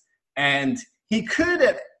mechanics, and he could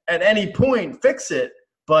at any point fix it,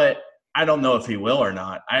 but I don't know if he will or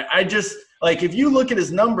not. I just, like, if you look at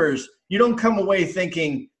his numbers, you don't come away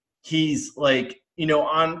thinking he's like,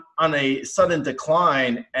 on a sudden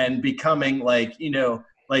decline and becoming like,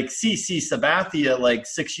 like CC Sabathia like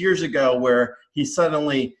 6 years ago, where he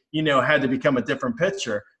suddenly, had to become a different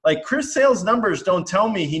pitcher. Like, Chris Sale's numbers don't tell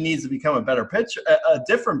me he needs to become a better pitcher, a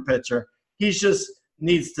different pitcher. He's just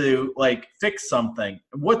needs to like fix something.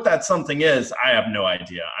 What that something is, I have no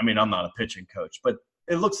idea. I mean, I'm not a pitching coach, but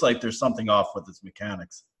it looks like there's something off with his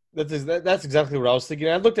mechanics. That's exactly what I was thinking.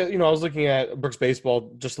 I looked at, I was looking at Brooks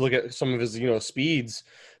Baseball just to look at some of his, speeds,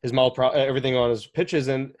 his everything on his pitches,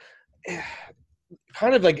 and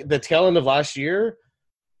kind of like the tail end of last year,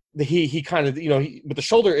 he kind of, with the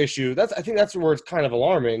shoulder issue, I think that's where it's kind of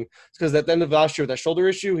alarming. It's because at the end of last year with that shoulder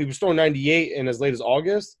issue, he was throwing 98 in as late as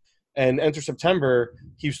August, and enter September,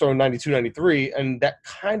 he was throwing 92, 93, and that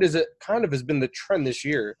kind of has been the trend this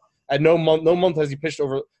year. At no month has he pitched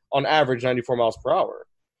over, on average, 94 miles per hour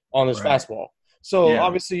on his fastball. So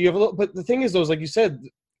obviously you have a little, but the thing is, though, is like you said,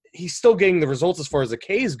 he's still getting the results as far as the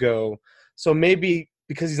Ks go. So maybe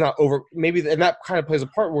because he's not over, and that kind of plays a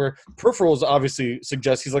part where peripherals obviously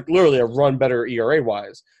suggest he's like literally a run better ERA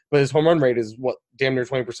wise, but his home run rate is what, damn near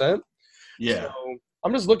 20%. Yeah. So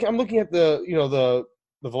I'm looking at the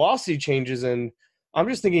velocity changes, and I'm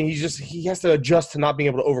just thinking he has to adjust to not being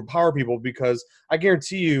able to overpower people, because I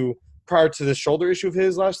guarantee you, prior to this shoulder issue of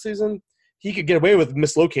his last season, he could get away with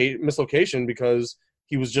mislocation because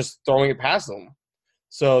he was just throwing it past them.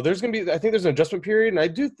 So I think there's an adjustment period, and I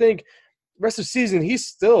do think rest of the season he's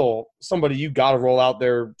still somebody you got to roll out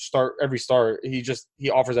there every start. He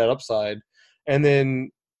offers that upside, and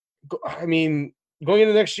then I mean, going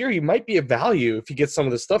into next year, he might be a value if he gets some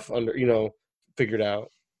of the stuff figured out.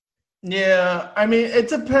 Yeah, I mean, it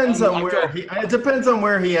depends on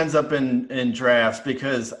where he ends up in drafts,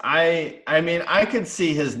 because I could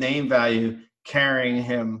see his name value carrying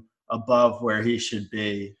him above where he should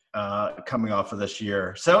be coming off of this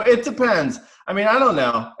year. So it depends. I mean, I don't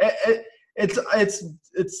know. It's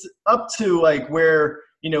up to like where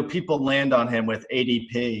people land on him with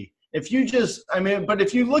ADP. But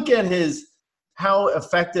if you look at how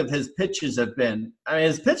effective his pitches have been, I mean,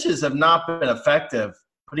 his pitches have not been effective,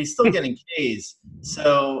 but he's still getting Ks.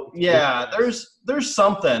 So yeah, there's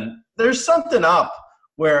something up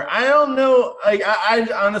where I don't know. I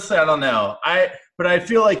honestly, I don't know. But I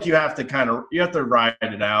feel like you have to ride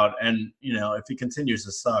it out, and if he continues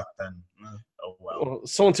to suck, then oh well. Well,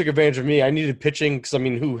 someone took advantage of me. I needed pitching because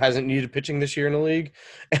who hasn't needed pitching this year in the league?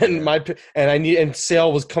 And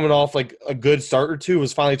Sale was coming off like a good start or two,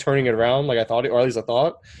 was finally turning it around, like I thought, or at least I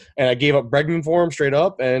thought. And I gave up Bregman for him straight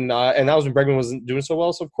up, and that was when Bregman wasn't doing so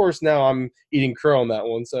well. So of course now I'm eating crow on that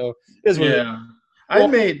one. So it is what it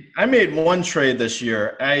is. I made one trade this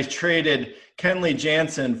year. I traded Kenley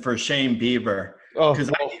Jansen for Shane Bieber.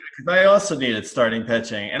 Because I also needed starting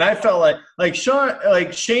pitching, and I felt like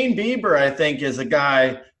Shane Bieber, I think, is a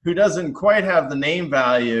guy who doesn't quite have the name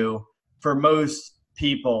value for most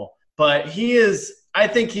people, but I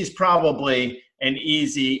think he's probably an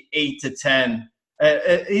easy 8 to 10.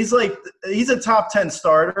 He's a top 10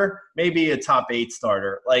 starter, maybe a top 8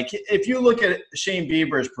 starter. Like, if you look at Shane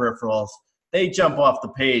Bieber's peripherals, they jump off the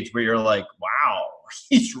page where you're like, wow,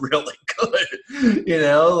 he's really good.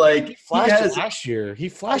 He flashed last year. He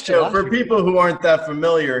flashed for people who aren't that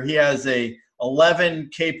familiar, he has a 11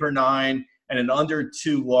 K per 9 and an under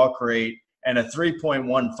 2 walk rate and a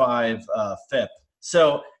 3.15 FIP.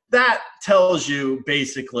 So that tells you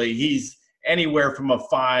basically he's anywhere from a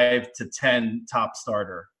 5 to 10 top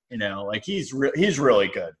starter. He's really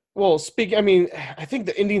good. Well, I think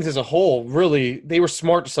the Indians as a whole, really, they were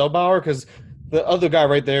smart to sell Bauer, because the other guy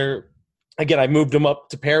right there, again, I moved him up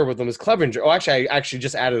to pair with him, is Clevinger. Oh, actually, I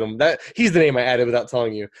just added him. He's the name I added without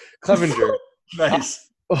telling you. Clevinger. Nice.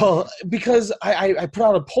 Well, because I put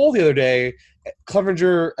out a poll the other day,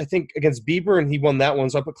 Clevinger, I think, against Bieber, and he won that one.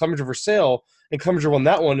 So I put Clevinger for sale, and Clevinger won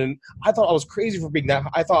that one. And I thought I was crazy for being that.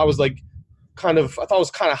 I thought it was kind of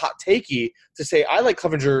hot takey to say I like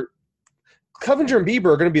Clevinger. Clevinger and Bieber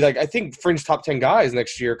are going to be I think fringe top 10 guys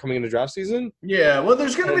next year coming into draft season. Yeah, well,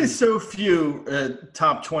 there's going to be so few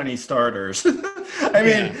top 20 starters. I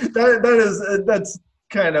mean, that's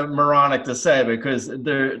kind of moronic to say, because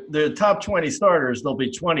the top 20 starters, there'll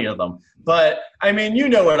be 20 of them. But I mean, you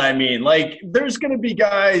know what I mean. Like, there's going to be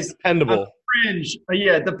guys dependable. fringe.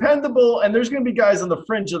 Yeah, dependable. And there's going to be guys on the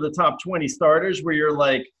fringe of the top 20 starters where you're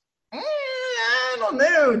like, I don't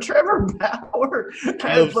know. Trevor Bauer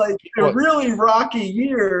had like a really rocky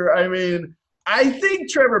year. I mean, I think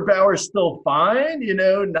Trevor Bauer's still fine,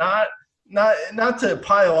 not to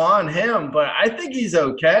pile on him, but I think he's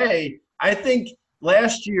okay. I think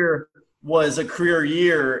last year was a career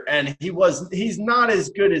year, and he's not as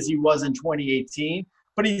good as he was in 2018,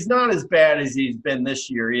 but he's not as bad as he's been this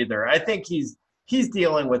year either. I think he's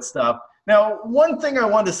dealing with stuff. Now, one thing I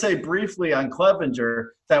want to say briefly on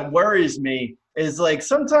Clevenger that worries me is like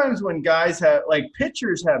sometimes when guys have like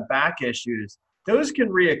pitchers have back issues, those can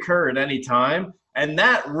reoccur at any time. And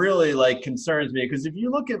that really like concerns me because if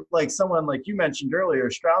you look at like someone like you mentioned earlier,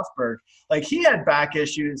 Strasburg, like he had back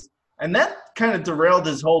issues and that kind of derailed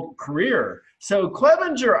his whole career. So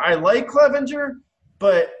Clevenger, I like Clevenger,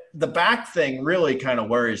 but the back thing really kind of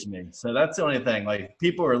worries me. So that's the only thing. Like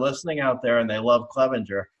people are listening out there and they love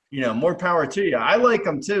Clevenger, more power to you. I like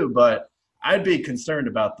him too, but I'd be concerned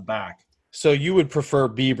about the back. So you would prefer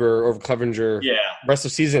Bieber over Clevenger rest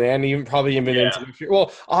of the season and even probably even into next year?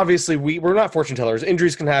 Well, obviously we're not fortune tellers.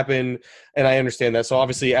 Injuries can happen, and I understand that. So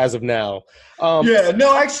obviously as of now.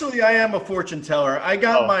 Actually I am a fortune teller. I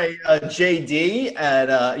got my JD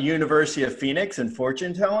at University of Phoenix in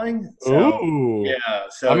fortune telling. So, ooh. Yeah.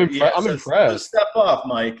 So I'm impressed. So step off,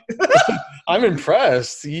 Mike. I'm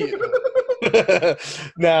impressed.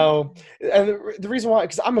 Now, and the reason why,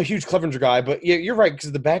 because I'm a huge Clevenger guy, but yeah, you're right,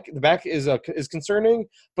 because the back is concerning,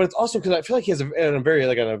 but it's also because I feel like he has aggressive.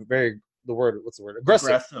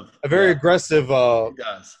 A very aggressive. He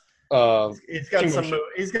does.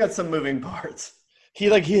 He's got some moving parts.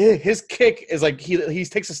 His kick is like he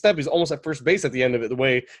takes a step. He's almost at first base at the end of it. The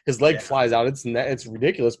way his leg flies out, it's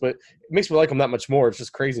ridiculous. But it makes me like him that much more. It's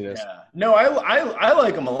just craziness. Yeah. No, I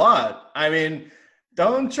like him a lot. I mean,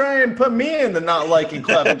 don't try and put me in the not liking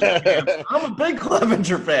Clevenger camp. I'm a big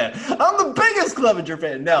Clevenger fan. I'm the biggest Clevenger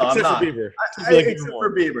fan. No, I'm not. Except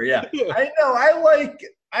for Bieber, yeah. I know.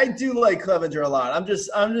 I do like Clevenger a lot. I'm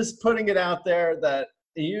just putting it out there that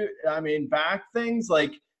back things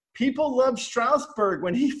like. People loved Strasburg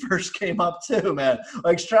when he first came up too, man.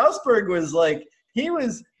 Like Strasburg was like he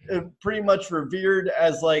was pretty much revered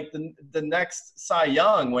as like the next Cy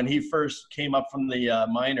Young when he first came up from the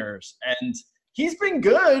minors, and he's been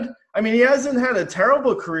good. I mean, he hasn't had a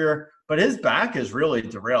terrible career, but his back has really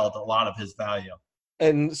derailed a lot of his value.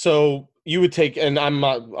 And so you would take, and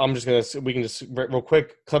we can just real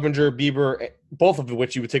quick, Clevenger, Bieber, both of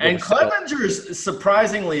which you would take. And Clevenger's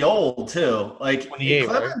surprisingly old too. Like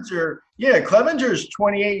Clevenger, right? Clevenger's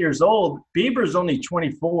 28 years old. Bieber's only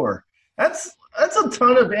 24. That's a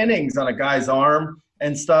ton of innings on a guy's arm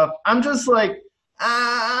and stuff. I'm just like,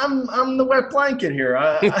 I'm the wet blanket here.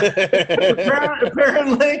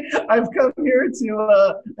 Apparently, I've come here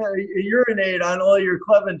to urinate on all your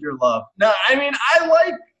Clevenger love. No, I mean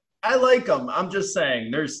I like him. I'm just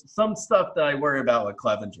saying, there's some stuff that I worry about with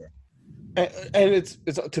Clevenger. And it's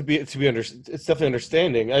definitely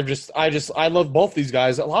understanding. I love both these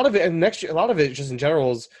guys. A lot of it, and next year, a lot of it just in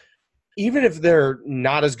general is, even if they're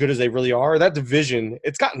not as good as they really are, that division,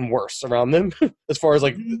 it's gotten worse around them as far as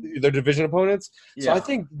like their division opponents. Yeah. So I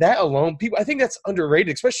think that alone, I think that's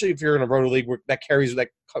underrated, especially if you're in a roto league that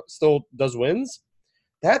still does wins.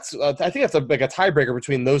 I think that's a tiebreaker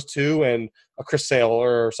between those two and a Chris Sale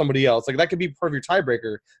or somebody else. Like that could be part of your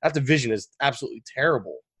tiebreaker. That division is absolutely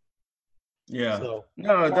terrible. Yeah. So,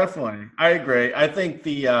 no, definitely. I agree. I think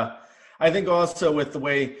I think also with the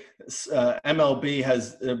way MLB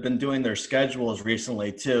has been doing their schedules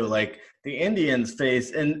recently too, like the Indians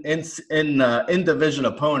face in division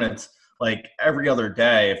opponents like every other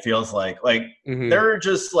day. It feels like they're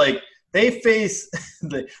just like they face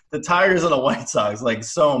the Tigers and the White Sox like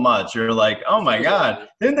so much. You're like, oh my God,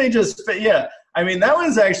 didn't they just? Yeah, I mean that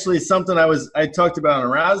was actually something I talked about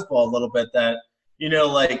on Razzball a little bit, that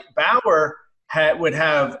like Bauer would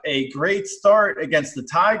have a great start against the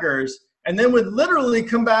Tigers, and then would literally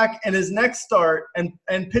come back in his next start and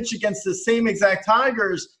pitch against the same exact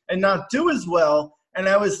Tigers and not do as well. And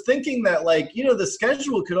I was thinking that, the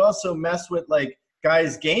schedule could also mess with,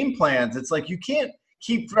 guys' game plans. It's like you can't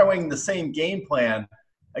keep throwing the same game plan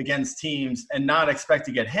against teams and not expect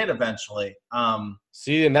to get hit eventually.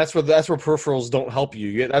 See, and that's where peripherals don't help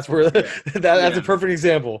you. That's where that's a perfect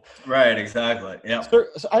example. Right, exactly. Yeah. So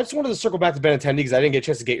I just wanted to circle back to Benintendi because I didn't get a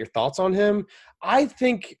chance to get your thoughts on him. I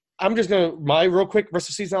think I'm just going to – my real quick rest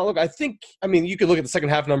of season outlook, you could look at the second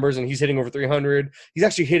half numbers and he's hitting over 300. He's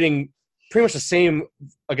actually hitting pretty much the same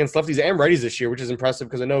against lefties and righties this year, which is impressive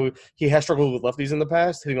because I know he has struggled with lefties in the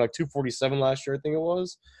past, hitting 247 last year, I think it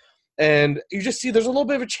was. And you just see there's a little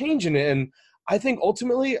bit of a change in it. And I think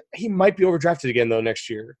ultimately he might be overdrafted again, though, next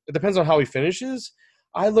year. It depends on how he finishes.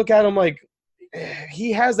 I look at him like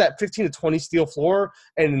he has that 15 to 20 steal floor,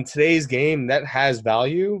 and in today's game, that has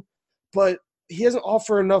value. But he doesn't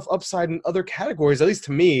offer enough upside in other categories, at least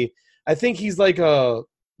to me. I think he's like a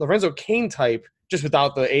Lorenzo Cain type, just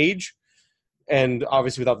without the age and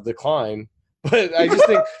obviously without the decline. But I just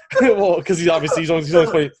think, well, because he's only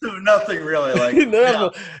 20. So nothing really like.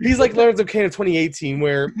 No, he's like Lorenzo Cain of 2018,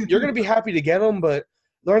 where you're going to be happy to get him, but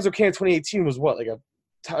Lorenzo Cain of 2018 was what, like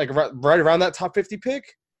right around that top 50 pick.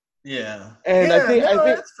 Yeah, and I think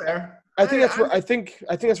that's fair. I think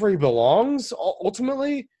that's where he belongs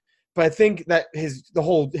ultimately. But I think that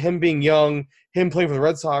him being young, him playing for the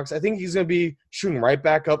Red Sox, I think he's going to be shooting right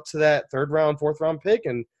back up to that 3rd round, 4th round pick,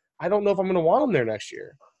 and I don't know if I'm going to want him there next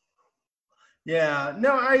year. Yeah,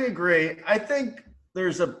 no, I agree. I think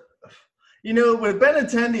there's with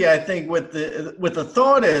Benintendi, I think what the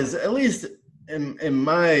thought is, at least in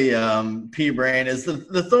my pea brain, is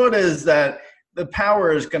the thought is that the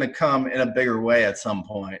power is going to come in a bigger way at some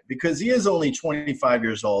point because he is only 25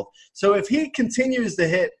 years old. So if he continues to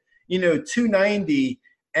hit, 290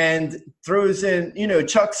 and throws in,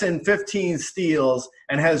 chucks in 15 steals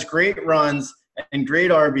and has great runs and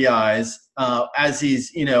great RBIs, as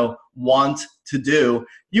he's, want to do,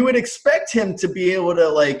 you would expect him to be able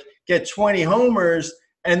to get 20 homers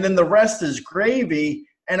and then the rest is gravy.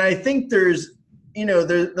 And I think there's,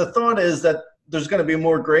 the thought is that there's going to be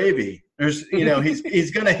more gravy. There's,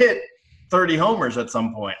 he's going to hit 30 homers at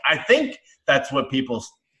some point. I think that's what people's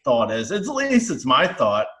thought is. At least it's my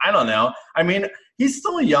thought. I don't know. I mean, he's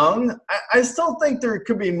still young. I still think there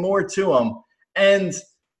could be more to him. And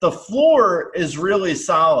the floor is really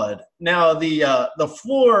solid. Now, the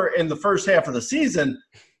floor in the first half of the season,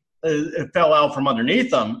 it fell out from underneath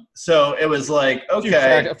them. So it was like,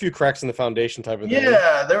 okay. A few cracks in the foundation type of thing.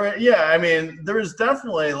 Yeah, I mean, there was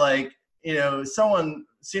definitely someone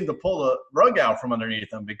seemed to pull the rug out from underneath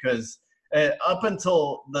them because up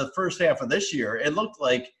until the first half of this year, it looked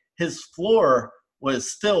like his floor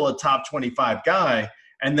was still a top 25 guy.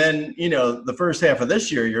 And then, the first half of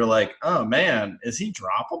this year, you're like, oh, man, is he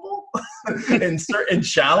droppable in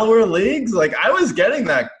shallower leagues? Like, I was getting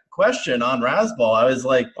that question on Razzball. I was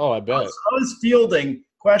like, oh, I bet. I was fielding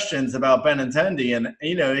questions about Benintendi, and,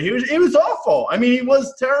 he was awful. I mean, he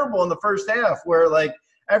was terrible in the first half where,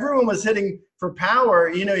 everyone was hitting for power.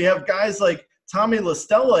 You have guys like Tommy La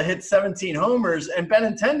Stella hit 17 homers, and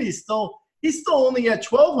Benintendi he's still only at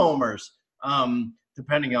 12 homers.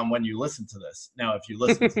 Depending on when you listen to this. Now, if you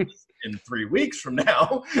listen to this in 3 weeks from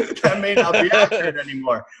now, that may not be accurate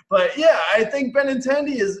anymore. But, yeah, I think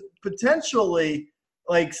Benintendi is potentially,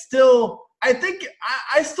 still – I think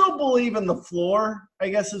I still believe in the floor, I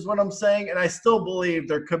guess is what I'm saying, and I still believe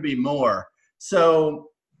there could be more.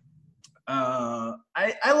 So, I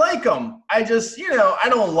like him. I just, I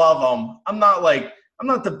don't love him. I'm not I'm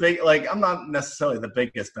not necessarily the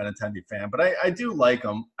biggest Benintendi fan, but I do like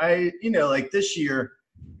him. This year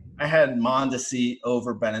I had Mondesi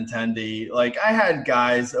over Benintendi. I had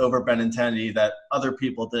guys over Benintendi that other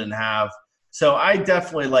people didn't have. So I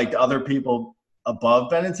definitely liked other people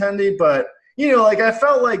above Benintendi, but I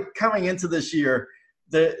felt like coming into this year,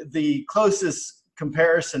 the closest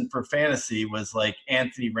comparison for fantasy was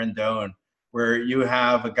Anthony Rendon, where you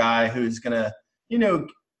have a guy who's going to,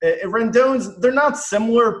 Rendon's, they're not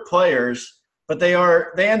similar players, but they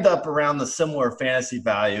end up around the similar fantasy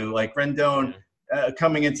value. Rendon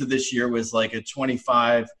coming into this year was a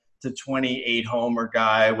 25 to 28 homer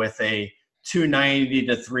guy with a 290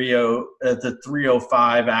 to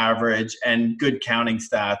 305 average and good counting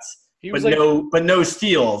stats, but no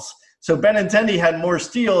steals. So Benintendi had more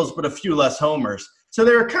steals, but a few less homers. So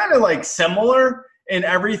they were kind of similar in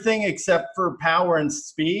everything except for power and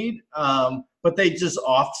speed. But they just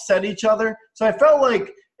offset each other. So I felt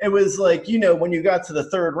like it was when you got to the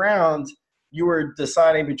 3rd round, you were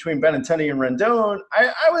deciding between Benintendi and Rendon.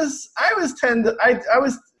 I was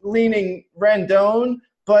leaning Rendon,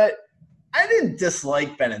 but I didn't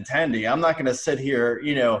dislike Benintendi. I'm not going to sit here,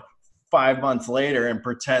 5 months later and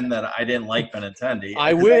pretend that I didn't like Benintendi.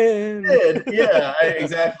 I win. Yeah,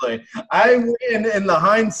 exactly. I win in the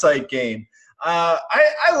hindsight game. I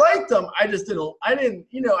liked him. I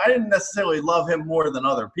didn't necessarily love him more than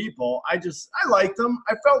other people. I liked him.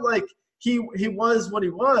 I felt like he was what he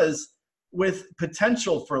was with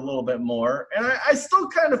potential for a little bit more. And I still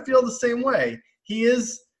kind of feel the same way. He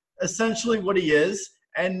is essentially what he is.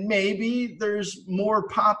 And maybe there's more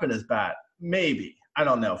pop in his bat. Maybe. I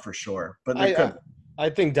don't know for sure. But there could. I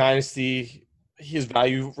think Dynasty, his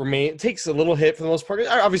value remain takes a little hit for the most part.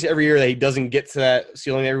 Obviously, every year that he doesn't get to that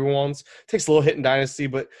ceiling that everyone wants, takes a little hit in Dynasty.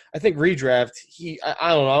 But I think redraft, I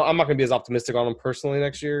don't know. I'm not going to be as optimistic on him personally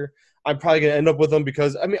next year. I'm probably going to end up with him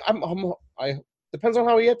because, I mean, I depends on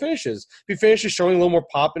how he finishes. If he finishes showing a little more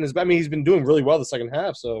pop in his – I mean, he's been doing really well the second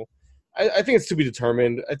half. So I think it's to be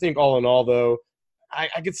determined. I think all in all, though,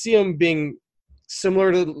 I could see him being –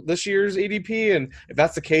 similar to this year's ADP, and if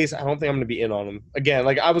that's the case, I don't think I'm going to be in on him. Again,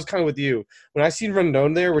 like I was kind of with you. When I seen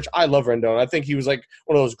Rendon there, which I love Rendon, I think he was like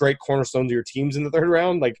one of those great cornerstones of your teams in the third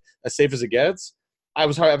round, like as safe as it gets. I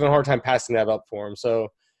was having a hard time passing that up for him. So,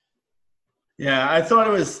 yeah, I thought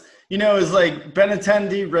it was like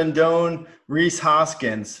Benintendi, Rendon, Reese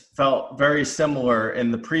Hoskins felt very similar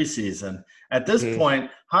in the preseason. At this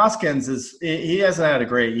point, Hoskins he hasn't had a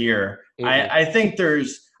great year. I think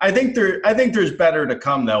there's better to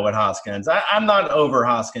come though with Hoskins. I'm not over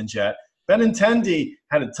Hoskins yet. Benintendi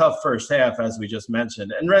had a tough first half, as we just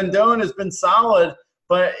mentioned, and Rendon has been solid,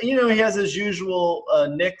 but he has his usual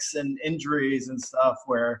nicks and injuries and stuff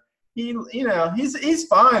where he's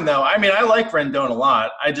fine though. I mean, I like Rendon a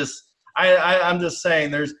lot. I'm just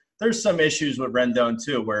saying there's some issues with Rendon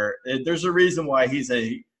too, where there's a reason why he's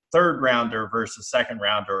a third rounder versus second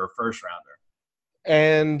rounder or first rounder.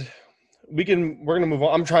 And we're gonna move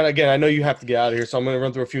on. I'm trying again. I know you have to get out of here, so I'm gonna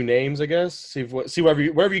run through a few names. I guess see whatever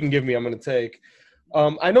you can give me. I'm gonna take.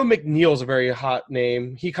 I know McNeil's a very hot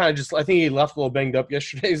name. He kind of I think he left a little banged up in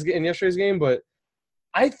yesterday's game, but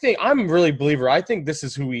I think I'm really a believer. I think this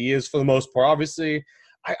is who he is for the most part. Obviously,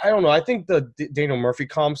 I don't know. I think the Daniel Murphy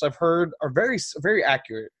comps I've heard are very very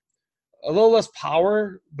accurate. A little less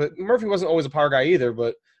power, but Murphy wasn't always a power guy either.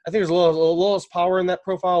 But I think there's a little less power in that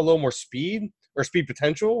profile, a little more speed or speed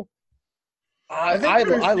potential. I like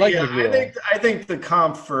McNeil. I think the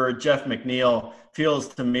comp for Jeff McNeil feels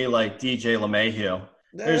to me like DJ LeMahieu.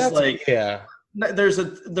 There's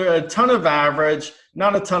a ton of average,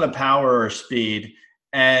 not a ton of power or speed,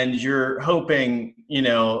 and you're hoping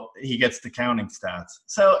he gets the counting stats.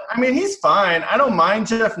 So I mean, he's fine. I don't mind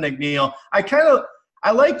Jeff McNeil. I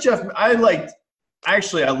love Jeff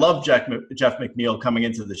McNeil coming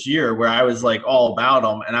into this year, where I was like all about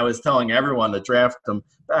him, and I was telling everyone to draft him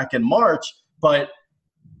back in March. But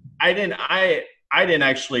I didn't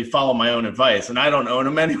actually follow my own advice, and I don't own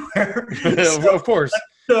them anywhere. Of course.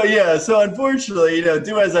 So unfortunately,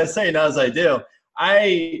 do as I say, not as I do.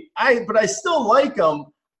 But I still like them.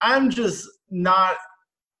 I'm just not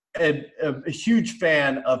a huge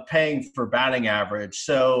fan of paying for batting average.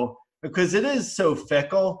 So because it is so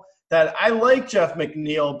fickle that I like Jeff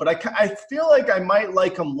McNeil, but I feel like I might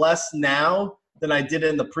like him less now than I did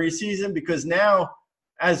in the preseason, because now,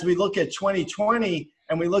 as we look at 2020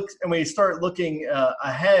 and we start looking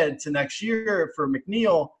ahead to next year for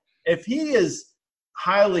McNeil, if he is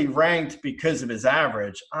highly ranked because of his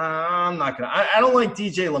average, I'm not gonna. I don't like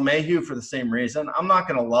DJ LeMahieu for the same reason. I'm not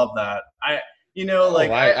gonna love that. I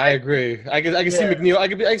agree. I can see McNeil. I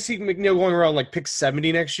can see McNeil going around like pick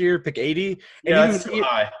 70 next year, pick 80. That's too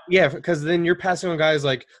high. Yeah, because then you're passing on guys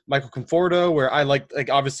like Michael Conforto, where I like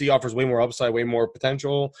obviously offers way more upside, way more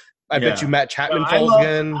potential. I bet you Matt Chapman falls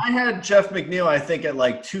again. I had Jeff McNeil, I think, at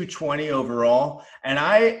like 220 overall, and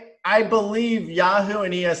I believe Yahoo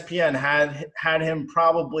and ESPN had him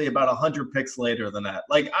probably about 100 picks later than that.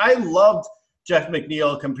 Like, I loved Jeff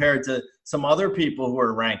McNeil compared to some other people who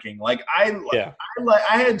are ranking. Like, I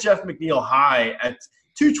had Jeff McNeil high at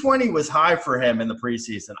 220 was high for him in the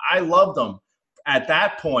preseason. I loved him at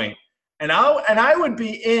that point, and I would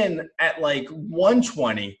be in at like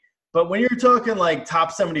 120. But when you're talking like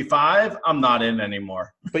top 75, I'm not in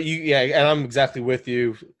anymore. But and I'm exactly with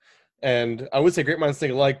you. And I would say great minds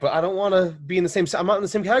think alike, but I don't want to be in the same. I'm not in the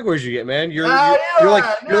same categories you get, man. You're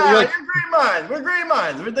like great minds. We're great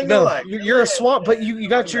minds. We're thinking alike. You're a swamp, but you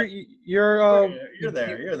got your. You're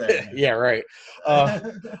there. Yeah, right. I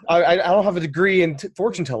don't have a degree in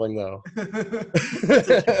fortune telling though.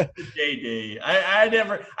 JD,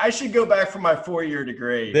 I should go back for my 4-year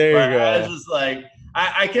degree. There you go. I was just like,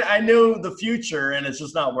 I know the future, and it's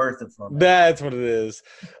just not worth it for me. That's what it is.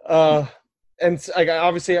 And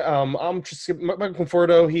obviously, I'm just Michael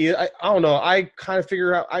Conforto. I don't know. I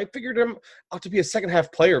figured him out to be a second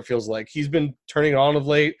half player. It feels like he's been turning it on of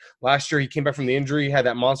late. Last year, he came back from the injury. He had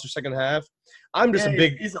that monster second half.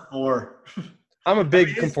 He's a 4. I'm a big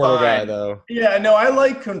Conforto guy, though. Yeah, no, I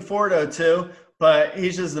like Conforto too, but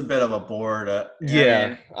he's just a bit of a bore.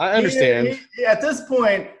 I understand. At this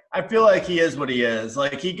point, I feel like he is what he is.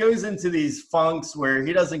 Like, he goes into these funks where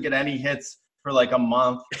he doesn't get any hits for like a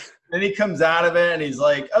month. Then he comes out of it and he's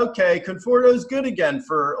like, okay, Conforto's good again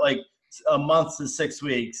for like a month to 6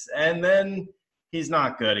 weeks. And then he's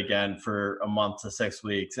not good again for a month to 6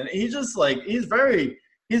 weeks. And he's just like, he's very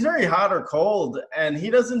hot or cold, and he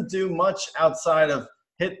doesn't do much outside of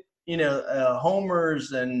hit,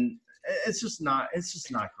 homers, and it's just not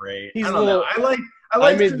great. I don't know.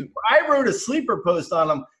 I wrote a sleeper post on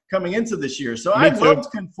him coming into this year. So I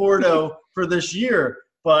loved Conforto for this year,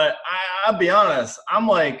 but I'll be honest, I'm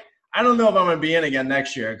like, I don't know if I'm going to be in again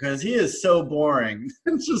next year because he is so boring.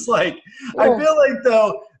 It's just like, I feel like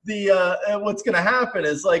though what's going to happen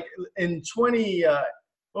is like in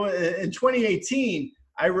 2018,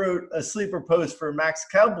 I wrote a sleeper post for Max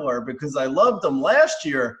Kepler because I loved him last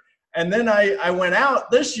year. And then I went out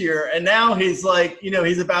this year, and now he's like,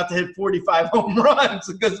 he's about to hit 45 home runs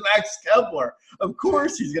because Max Kepler. Of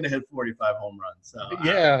course he's going to hit 45 home runs. So,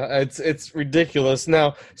 yeah, it's ridiculous.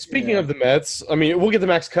 Now, speaking of the Mets, I mean, we'll get to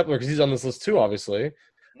Max Kepler because he's on this list too, obviously.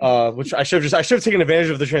 Which I should have taken advantage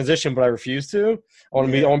of the transition, but I refused to. I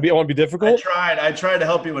want to be difficult. I tried to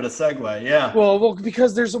help you with a segue. Yeah. Well,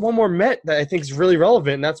 because there's one more Met that I think is really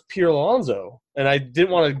relevant, and that's Peter Alonso. And I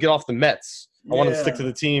didn't want to get off the Mets. I want to stick to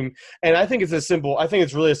the team. And I think it's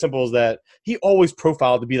really as simple as that. He always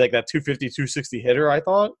profiled to be like that 250, 260 hitter, I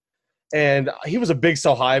thought. And he was a big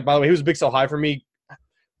sell high. By the way, he was a big sell high for me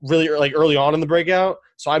really early on in the breakout.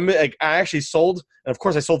 So I actually sold. And, of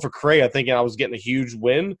course, I sold for Correa thinking I was getting a huge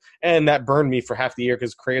win. And that burned me for half the year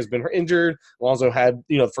because Correa's been injured. Alonso had,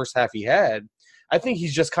 the first half he had. I think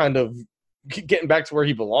he's just kind of getting back to where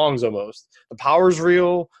he belongs almost. The power's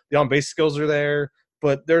real. The on-base skills are there.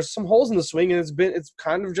 But there's some holes in the swing, and it's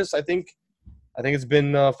kind of just I think it's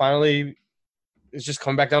been finally it's just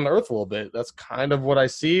come back down to earth a little bit. That's kind of what I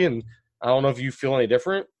see, and I don't know if you feel any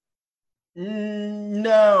different.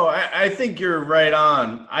 No, I think you're right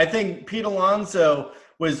on. I think Pete Alonso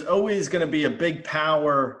was always going to be a big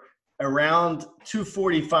power around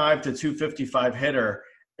 245 to 255 hitter.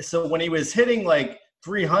 So when he was hitting like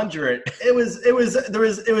 300,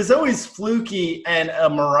 it was always fluky and a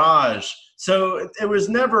mirage. So it was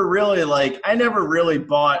never really like, I never really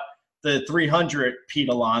bought the 300 Pete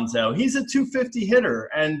Alonso. He's a 250 hitter.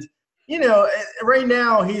 And, right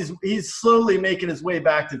now he's slowly making his way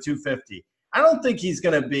back to 250. I don't think he's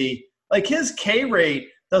going to be like his K rate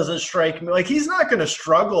doesn't strike me. Like he's not going to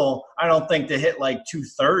struggle, I don't think, to hit like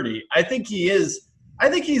 230. I think he's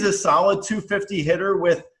a solid 250 hitter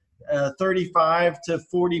with 35 to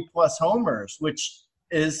 40 plus homers, which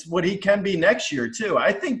is what he can be next year too.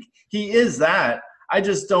 I think he is that. I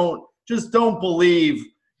just don't believe,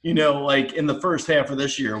 like in the first half of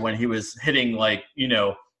this year when he was hitting like,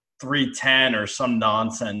 310 or some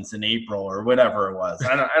nonsense in April or whatever it was.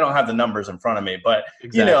 I don't have the numbers in front of me, but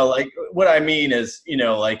exactly. Like what I mean is,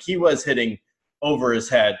 like he was hitting over his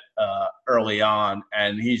head early on,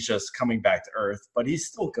 and he's just coming back to earth, but he's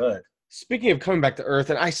still good. Speaking of coming back to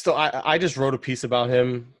earth, and I just wrote a piece about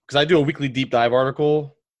him because I do a weekly deep dive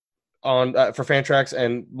article on for Fantrax,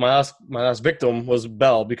 and my last victim was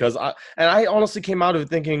Bell because I honestly came out of it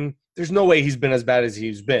thinking there's no way he's been as bad as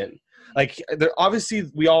he's been. Like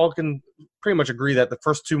obviously we all can pretty much agree that the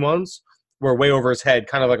first 2 months were way over his head,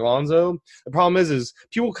 kind of like Alonso. The problem is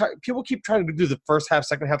people keep trying to do the first half,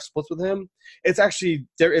 second half splits with him. It's actually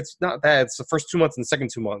there. It's not that. It's the first 2 months and the second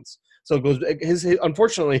 2 months. So it goes.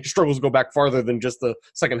 Unfortunately, his struggles go back farther than just the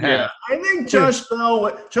second half. I think Josh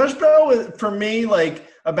Bell, for me, like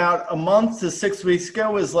about a month to 6 weeks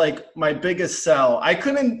ago, was like my biggest sell. I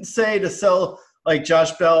couldn't say to sell like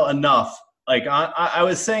Josh Bell enough. Like I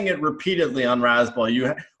was saying it repeatedly on Razzball.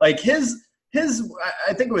 You like his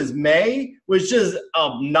I think it was May was just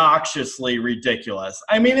obnoxiously ridiculous.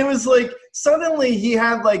 I mean, it was like suddenly he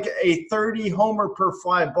had like a 30 homer per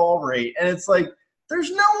fly ball rate, and it's like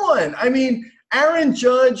there's no one. I mean, Aaron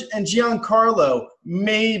Judge and Giancarlo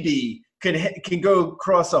maybe can go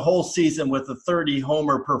across a whole season with a 30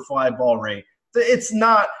 homer per fly ball rate. It's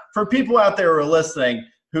not for people out there who are listening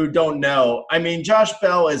who don't know. I mean, Josh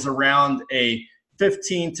Bell is around a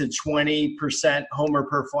 15 to 20% homer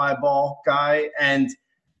per fly ball guy, and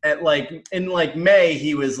in May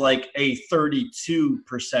he was like a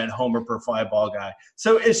 32% homer per fly ball guy.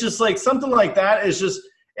 So it's just like something like that is just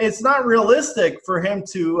it's not realistic for him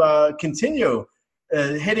to continue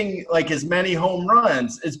hitting like as many home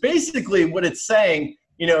runs. It's basically what it's saying.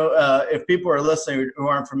 If people are listening who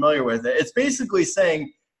aren't familiar with it, it's basically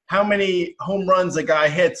saying how many home runs a guy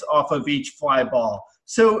hits off of each fly ball.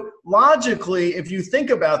 So logically, if you think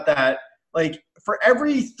about that, like for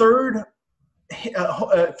every third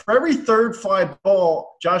fly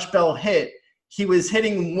ball Josh Bell hit, he was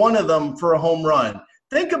hitting one of them for a home run.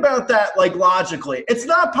 think about that like logically. It's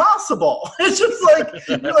not possible. It's just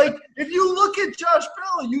like if you look at Josh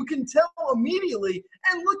Bell, you can tell immediately.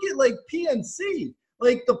 And look at like PNC.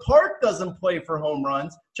 Like the park doesn't play for home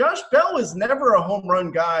runs. Josh Bell was never a home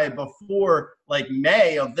run guy before like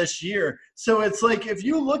May of this year. So it's like if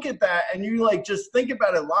you look at that and you like just think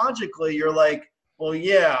about it logically, you're like, well,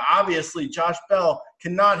 yeah, obviously Josh Bell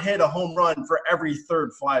cannot hit a home run for every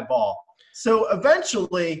third fly ball. So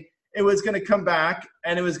eventually it was going to come back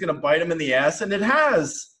and it was going to bite him in the ass. And it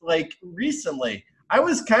has, like, recently. I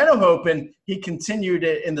was kind of hoping he continued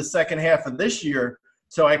it in the second half of this year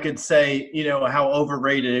so I could say, you know, how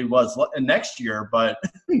overrated it was next year. But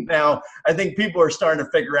now I think people are starting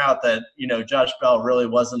to figure out that, you know, Josh Bell really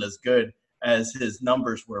wasn't as good as his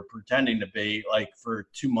numbers were pretending to be, like, for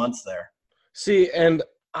 2 months there. See, and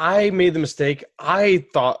I made the mistake. I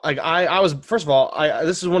thought, like, I was, first of all,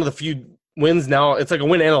 this is one of the few wins now. It's like a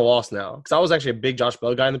win and a loss now, because I was actually a big Josh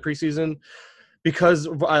Bell guy in the preseason, because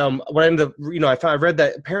what I ended up, you know, I read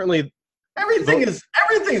that apparently everything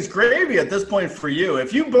is gravy at this point for you.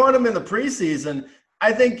 If you bought him in the preseason,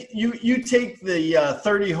 I think you take the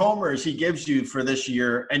 30 homers he gives you for this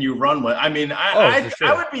year and you run with. I mean, I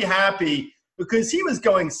would be happy because he was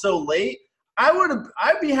going so late.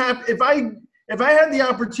 I'd be happy if I had the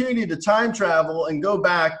opportunity to time travel and go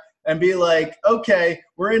back and be like, okay,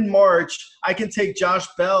 we're in March. I can take Josh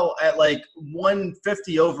Bell at like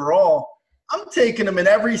 150 overall. I'm taking him in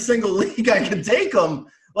every single league I can take him.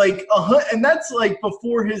 Like, and that's like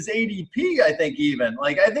before his ADP, I think even.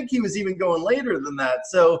 Like, I think he was even going later than that.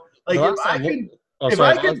 So, like, if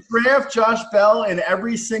I could draft Josh Bell in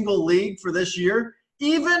every single league for this year,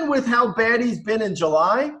 even with how bad he's been in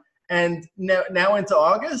July and now into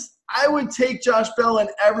August, I would take Josh Bell in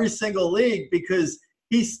every single league because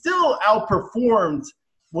he still outperformed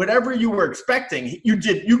whatever you were expecting.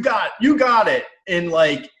 You got it in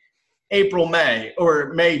like April, May,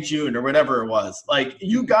 or May, June, or whatever it was. Like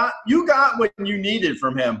you got what you needed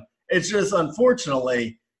from him. It's just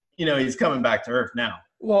unfortunately, you know, he's coming back to earth now.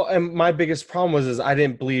 Well, and my biggest problem was I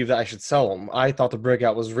didn't believe that I should sell him. I thought the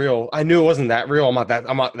breakout was real. I knew it wasn't that real. I'm not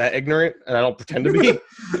that ignorant, and I don't pretend to be.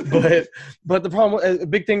 but the problem, a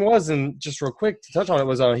big thing was, and just real quick to touch on it,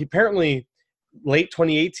 was he apparently late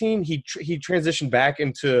 2018 he transitioned back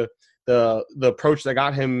into the approach that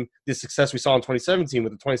got him the success we saw in 2017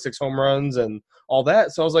 with the 26 home runs and all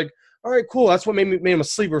that. So I was like, all right, cool. That's what made him a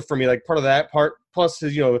sleeper for me. Like part of that part, plus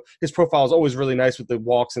his, you know, his profile is always really nice with the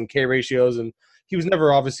walks and K ratios, and he was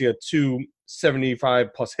never obviously a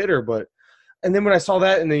 275 plus hitter. But and then when I saw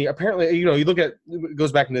that, and then apparently, you know, you look at it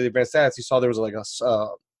goes back into the advanced stats, you saw there was like a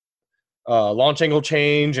launch angle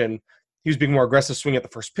change, and he was being more aggressive swing at the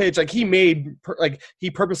first pitch. Like he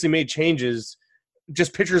purposely made changes.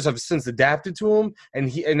 Just pitchers have since adapted to him,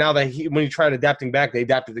 and now that when he tried adapting back, they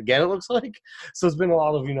adapted again. It looks like so. It's been a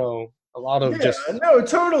lot of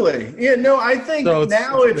totally. Yeah, no, I think so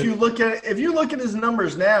now if you look at his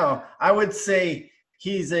numbers now, I would say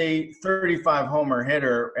he's a 35 homer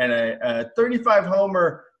hitter and a 35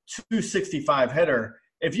 homer 265 hitter.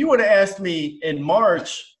 If you would have asked me in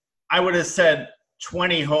March, I would have said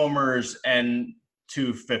 20 homers and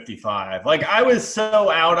 255. Like I was so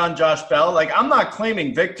out on Josh Bell. Like I'm not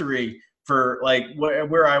claiming victory for like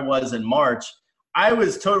where I was in March. I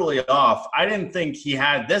was totally off. I didn't think he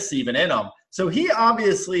had this even in him. So he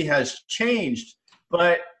obviously has changed,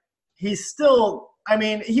 but he's still, I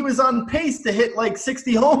mean, he was on pace to hit like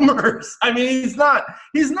 60 homers. I mean, he's not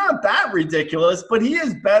that ridiculous, but he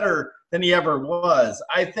is better than he ever was.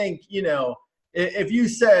 I think, you know, if you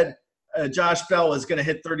said Josh Bell was going to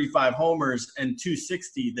hit 35 homers and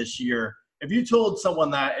 260 this year, if you told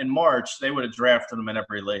someone that in March, they would have drafted him in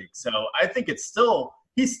every league. So I think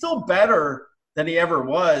he's still better than he ever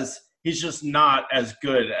was. He's just not as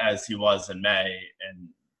good as he was in May and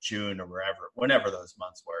June or whenever those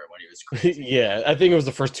months were when he was crazy. Yeah, I think it was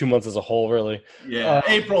the first 2 months as a whole, really. Yeah,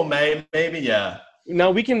 April, May, maybe, yeah.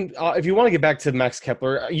 Now we can, if you want to get back to Max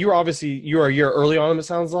Kepler, you're a year early on him, it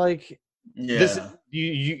sounds like. Yeah.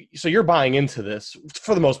 So you're buying into this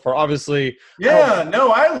for the most part, obviously. Yeah,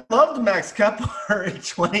 no, I loved Max Kepler in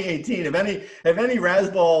 2018. If any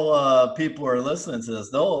Razzball people are listening to this,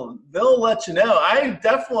 they'll let you know. I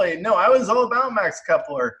was all about Max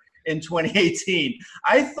Kepler in 2018.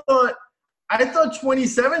 I thought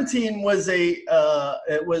 2017 was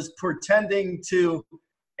it was pretending to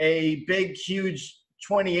a big, huge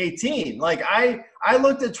 2018. Like I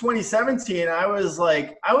looked at 2017, I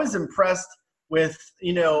was impressed with,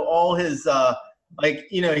 you know, all his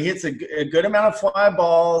he hits a good amount of fly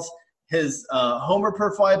balls. His homer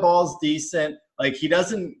per fly ball is decent. Like he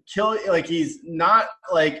doesn't kill. Like he's not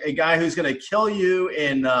like a guy who's going to kill you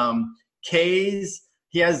in Ks.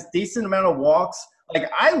 He has decent amount of walks. Like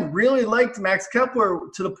I really liked Max Kepler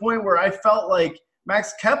to the point where I felt like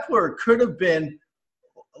Max Kepler could have been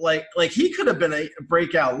like he could have been a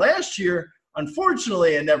breakout last year.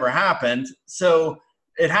 Unfortunately, it never happened. So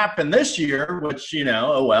it happened this year, which,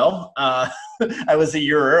 oh well. I was a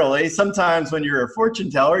year early. Sometimes when you're a fortune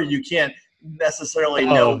teller, you can't necessarily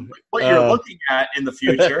know what you're looking at in the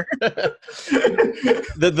future.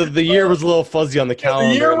 the year was a little fuzzy on the calendar.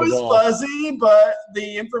 The year was fuzzy, but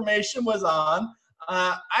the information was on.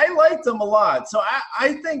 I liked him a lot. So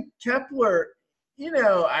I think Kepler,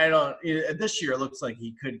 this year it looks like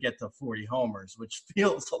he could get to 40 homers, which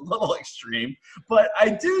feels a little extreme, but I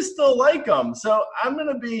do still like him. So I'm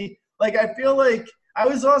going to be like, I feel like I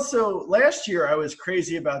was also last year, I was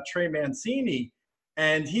crazy about Trey Mancini,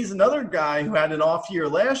 and he's another guy who had an off year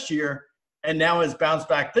last year and now has bounced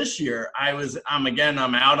back this year.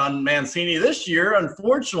 I'm out on Mancini this year.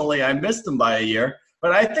 Unfortunately, I missed him by a year,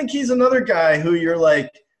 but I think he's another guy who you're like,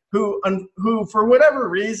 who for whatever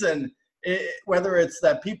reason, whether it's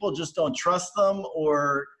that people just don't trust them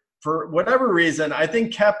or for whatever reason, I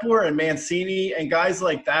think Kepler and Mancini and guys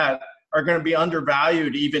like that are going to be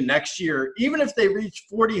undervalued even next year. Even if they reach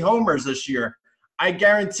 40 homers this year, I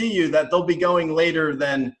guarantee you that they'll be going later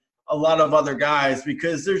than a lot of other guys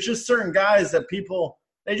because there's just certain guys that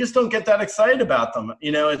they just don't get that excited about them.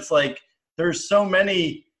 It's like there's so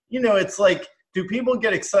many, it's like, do people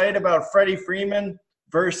get excited about Freddie Freeman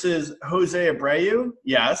versus Jose Abreu?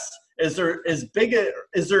 Yes. Is there as big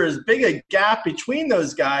a gap between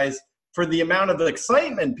those guys for the amount of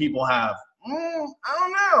excitement people have? I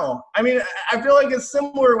don't know. I mean, I feel like it's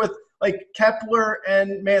similar with like Kepler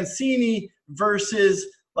and Mancini versus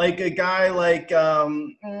like a guy like I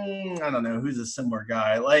don't know who's a similar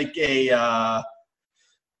guy, like a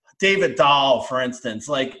David Dahl, for instance.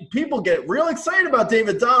 Like people get real excited about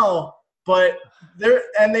David Dahl, but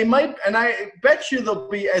I bet you they'll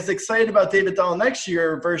be as excited about David Dahl next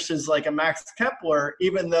year versus like a Max Kepler,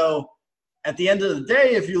 even though at the end of the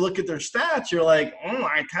day, if you look at their stats, you're like,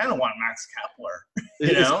 I kind of want Max Kepler.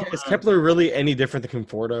 Is Kepler really any different than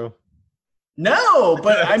Conforto? No,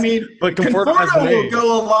 but I mean, but Conforto will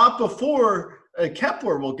go a lot before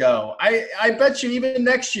Kepler will go. I bet you even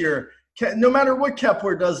next year, no matter what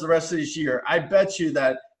Kepler does the rest of this year, I bet you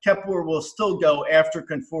that Kepler will still go after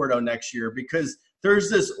Conforto next year because there's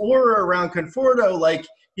this aura around Conforto like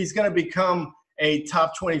he's going to become a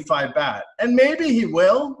top 25 bat. And maybe he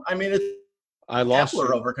will. I mean, it's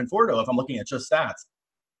Kepler over Conforto if I'm looking at just stats.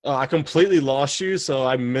 I completely lost you, so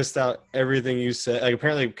I missed out everything you said. Like,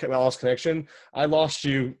 apparently, I lost connection. I lost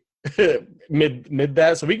you mid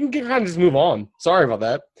that, so we can kind of just move on. Sorry about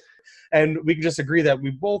that. And we can just agree that we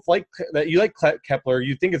both like that. You like Kepler.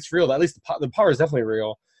 You think it's real. At least the power is definitely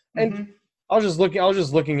real. And I was just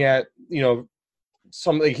looking at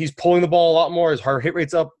he's pulling the ball a lot more. His hard hit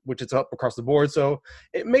rate's up, which it's up across the board. So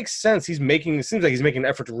it makes sense. It seems like he's making an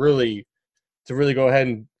effort to really go ahead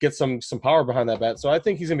and get some power behind that bat. So I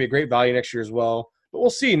think he's going to be a great value next year as well. But we'll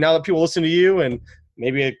see. Now that people listen to you and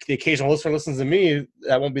maybe the occasional listener listens to me,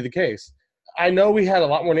 that won't be the case. I know we had a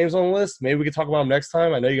lot more names on the list. Maybe we could talk about them next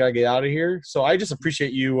time. I know you got to get out of here. So I just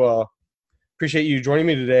appreciate you joining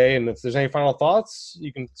me today. And if there's any final thoughts,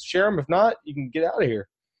 you can share them. If not, you can get out of here.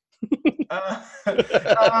 I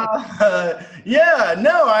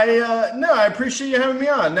appreciate you having me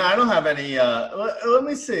on. No, I don't have any. Let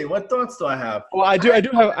me see. What thoughts do I have? Well, I do have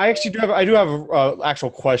an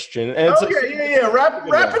actual question. And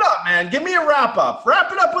Wrap it up, man. Give me a wrap up.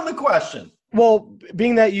 Wrap it up with a question. Well,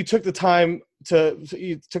 being that you took the time to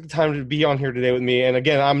be on here today with me, and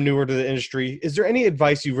again, I'm newer to the industry. Is there any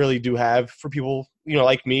advice you really do have for people,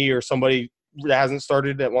 like me or somebody that hasn't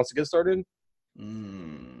started that wants to get started?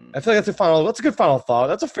 I feel like that's a good final thought.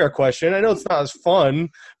 That's a fair question. I know it's not as fun,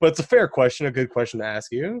 but it's a fair question, a good question to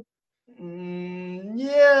ask you. It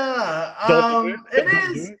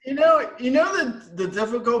is. The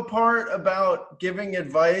difficult part about giving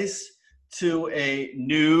advice to a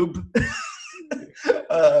noob.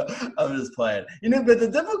 I'm just playing. But the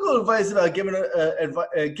difficult advice about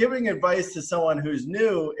giving advice to someone who's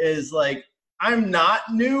new is like, I'm not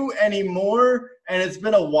new anymore, and it's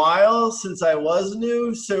been a while since I was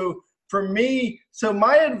new. So for me,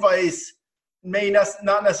 my advice may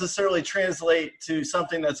not necessarily translate to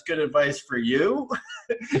something that's good advice for you,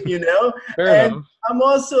 Fair and enough. I'm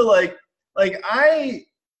also like I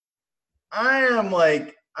am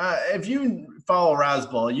like, if you follow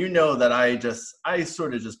Razzball, you know that I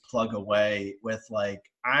sort of just plug away with like,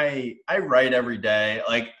 I write every day.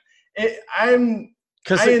 Like I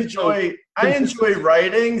I enjoy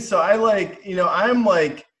writing, so I like, I'm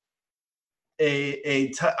like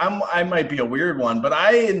I might be a weird one, but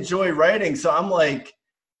I enjoy writing, so I'm like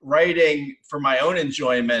writing for my own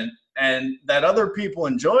enjoyment, and that other people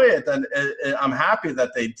enjoy it, then I'm happy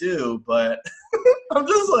that they do, but I'm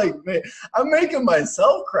just like, man, I'm making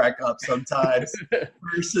myself crack up sometimes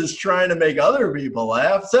versus trying to make other people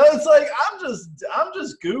laugh. So it's like I'm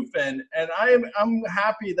just goofing, and I'm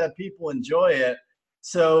happy that people enjoy it.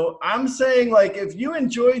 So I'm saying, like, if you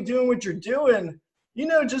enjoy doing what you're doing,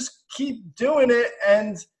 just keep doing it,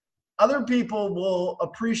 and other people will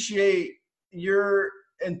appreciate your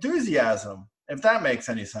enthusiasm, if that makes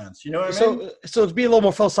any sense. You know what I mean? So to be a little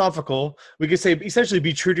more philosophical, we could say essentially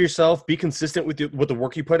be true to yourself, be consistent with the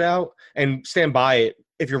work you put out, and stand by it.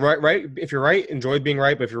 If you're right. If you're right, enjoy being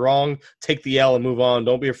right. But if you're wrong, take the L and move on.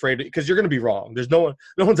 Don't be afraid, because you're going to be wrong. There's no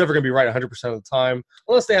one's ever going to be right 100% of the time,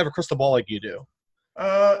 unless they have a crystal ball like you do.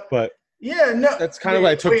 But yeah, no, that's kind of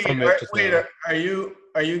what I took from it.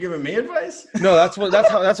 Are you giving me advice? No, that's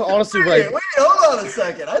honestly wait, hold on a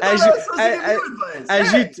second. I thought I was supposed to give you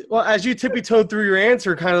advice. As you tippy-toed through your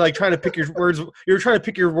answer, kind of like trying to pick your words. You're trying to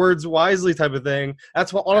pick your words wisely, type of thing.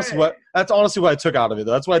 That's honestly what I took out of it.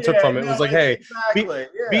 That's what I took from it. It was like, hey, be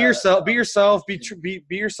yourself. Be yourself. Be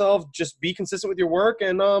yourself. Just be consistent with your work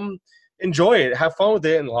and enjoy it. Have fun with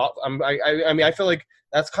it. And I feel like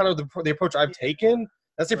that's kind of the approach I've taken.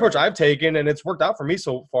 That's the approach I've taken, and it's worked out for me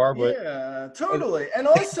so far. But yeah, totally. And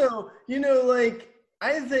also, like,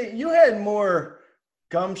 I think you had more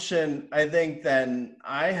gumption, I think, than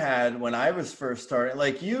I had when I was first starting.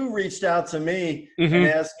 Like, you reached out to me and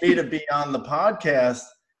asked me to be on the podcast.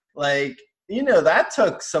 Like, that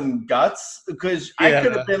took some guts, because I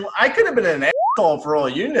could have been an asshole for all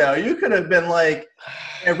you know. You could have been like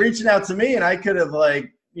reaching out to me, and I could have,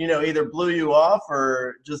 like, either blew you off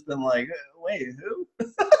or just been like, wait, who?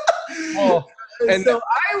 Well, and so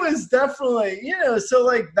I was definitely, so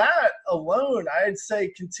like that alone, I'd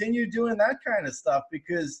say continue doing that kind of stuff,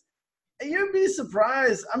 because you'd be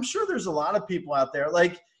surprised. I'm sure there's a lot of people out there.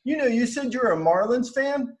 Like, you said you're a Marlins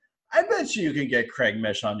fan. I bet you can get Craig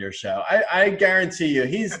Mish on your show. I guarantee you,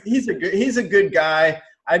 he's a good guy.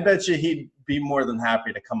 I bet you he'd be more than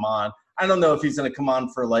happy to come on. I don't know if he's going to come on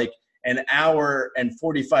for like an hour and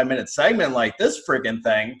 45-minute segment like this friggin'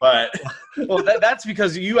 thing, but well, that's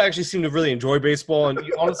because you actually seem to really enjoy baseball, and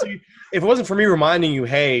honestly, if it wasn't for me reminding you,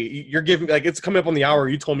 hey, you're giving, like, it's coming up on the hour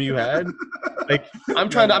you told me you had, like, I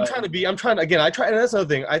try, and that's another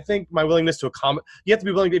thing. I think my willingness to accommodate, you have to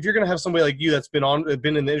be willing to, if you're going to have somebody like you that's been in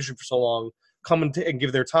the industry for so long come and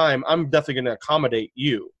give their time, I'm definitely going to accommodate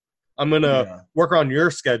you. I'm going to work around your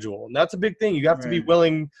schedule. And that's a big thing. You have to be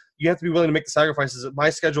willing. You have to be willing to make the sacrifices.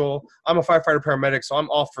 My schedule, I'm a firefighter paramedic, so I'm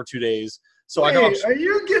off for 2 days. So are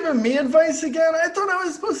you giving me advice again? I thought I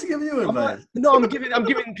was supposed to give you advice. I'm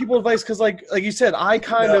giving people advice because, like you said, I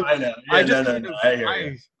kind of. I know. Yeah, I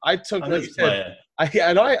hear you. I took, like you said,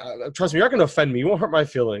 trust me, you're not going to offend me. You won't hurt my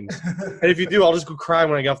feelings. And if you do, I'll just go cry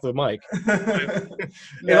when I get off the mic.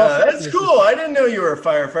 No, that's cool. I didn't know you were a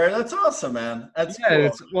firefighter. That's awesome, man. That's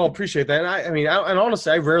cool. Appreciate that. And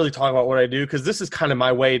honestly, I rarely talk about what I do, because this is kind of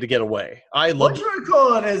my way to get away. What you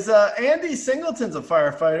call it is Andy Singleton's a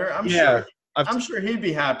firefighter. I'm sure he'd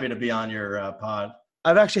be happy to be on your pod.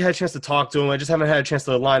 I've actually had a chance to talk to him. I just haven't had a chance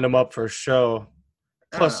to line him up for a show.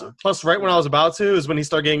 Plus, right when I was about to is when he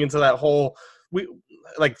started getting into that whole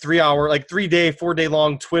 4-day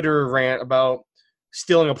long Twitter rant about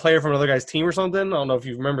stealing a player from another guy's team or something. I don't know if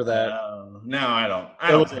you remember that. No, I don't.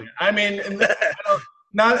 I mean,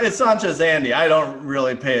 it's not just Andy. I don't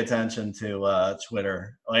really pay attention to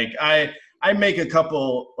Twitter. Like, I make a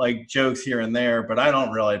couple, like, jokes here and there, but I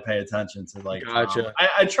don't really pay attention to, like, gotcha.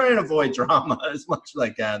 I try and avoid drama as much as I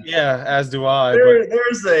can. Yeah, as do I.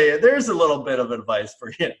 There's a little bit of advice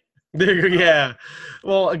for you. Yeah.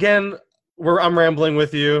 Well, again, I'm rambling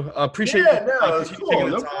with you. I appreciate you taking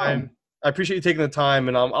the time. I appreciate you taking the time,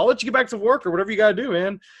 and I'll let you get back to work or whatever you got to do,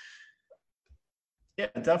 man. Yeah,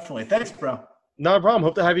 definitely. Thanks, bro. Not a problem.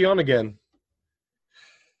 Hope to have you on again.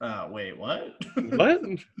 Wait, what? What?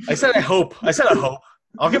 I said I hope.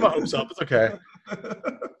 I'll get my hopes up. It's okay.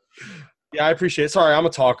 Yeah, I appreciate it. Sorry, I'm a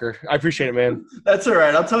talker. I appreciate it, man. That's all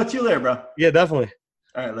right. I'll talk to you later, bro. Yeah, definitely.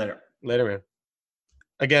 All right, later. Later, man.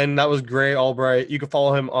 Again, that was Gray Albright. You can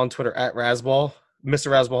follow him on Twitter at Rasball,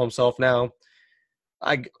 Mr. Rasball himself. Now,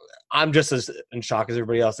 I'm just as in shock as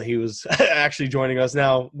everybody else that he was actually joining us.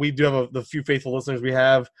 Now, we do have the few faithful listeners we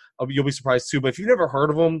have. You'll be surprised too. But if you've never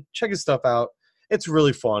heard of him, check his stuff out. It's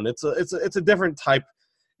really fun. It's a different type.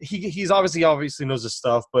 He's obviously knows his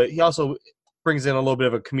stuff, but he also brings in a little bit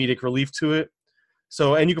of a comedic relief to it.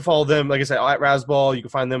 So, and you can follow them, like I said, at Rasball. You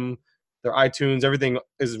can find them their iTunes, everything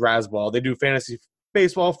is Razzball. They do fantasy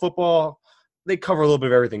baseball, football. They cover a little bit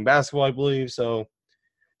of everything, basketball, I believe. So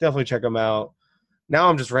definitely check them out. Now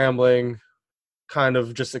I'm just rambling, kind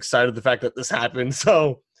of just excited the fact that this happened.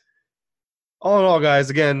 So all in all, guys,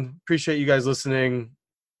 again, appreciate you guys listening.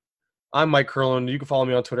 I'm Mike Kurland. You can follow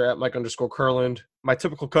me on Twitter at Mike_Kurland. My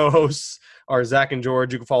typical co-hosts are Zach and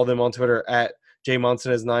George. You can follow them on Twitter at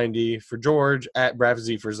JMontanez90 for George, at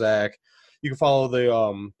BrafZ for Zach. You can follow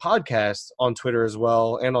the podcast on Twitter as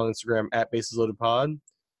well and on Instagram at BasesLoadedPod.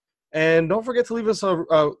 And don't forget to leave us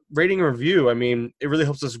a rating and review. I mean, it really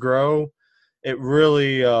helps us grow. It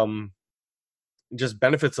really just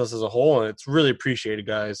benefits us as a whole, and it's really appreciated,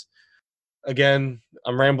 guys. Again,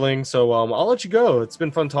 I'm rambling, so I'll let you go. It's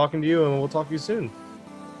been fun talking to you, and we'll talk to you soon.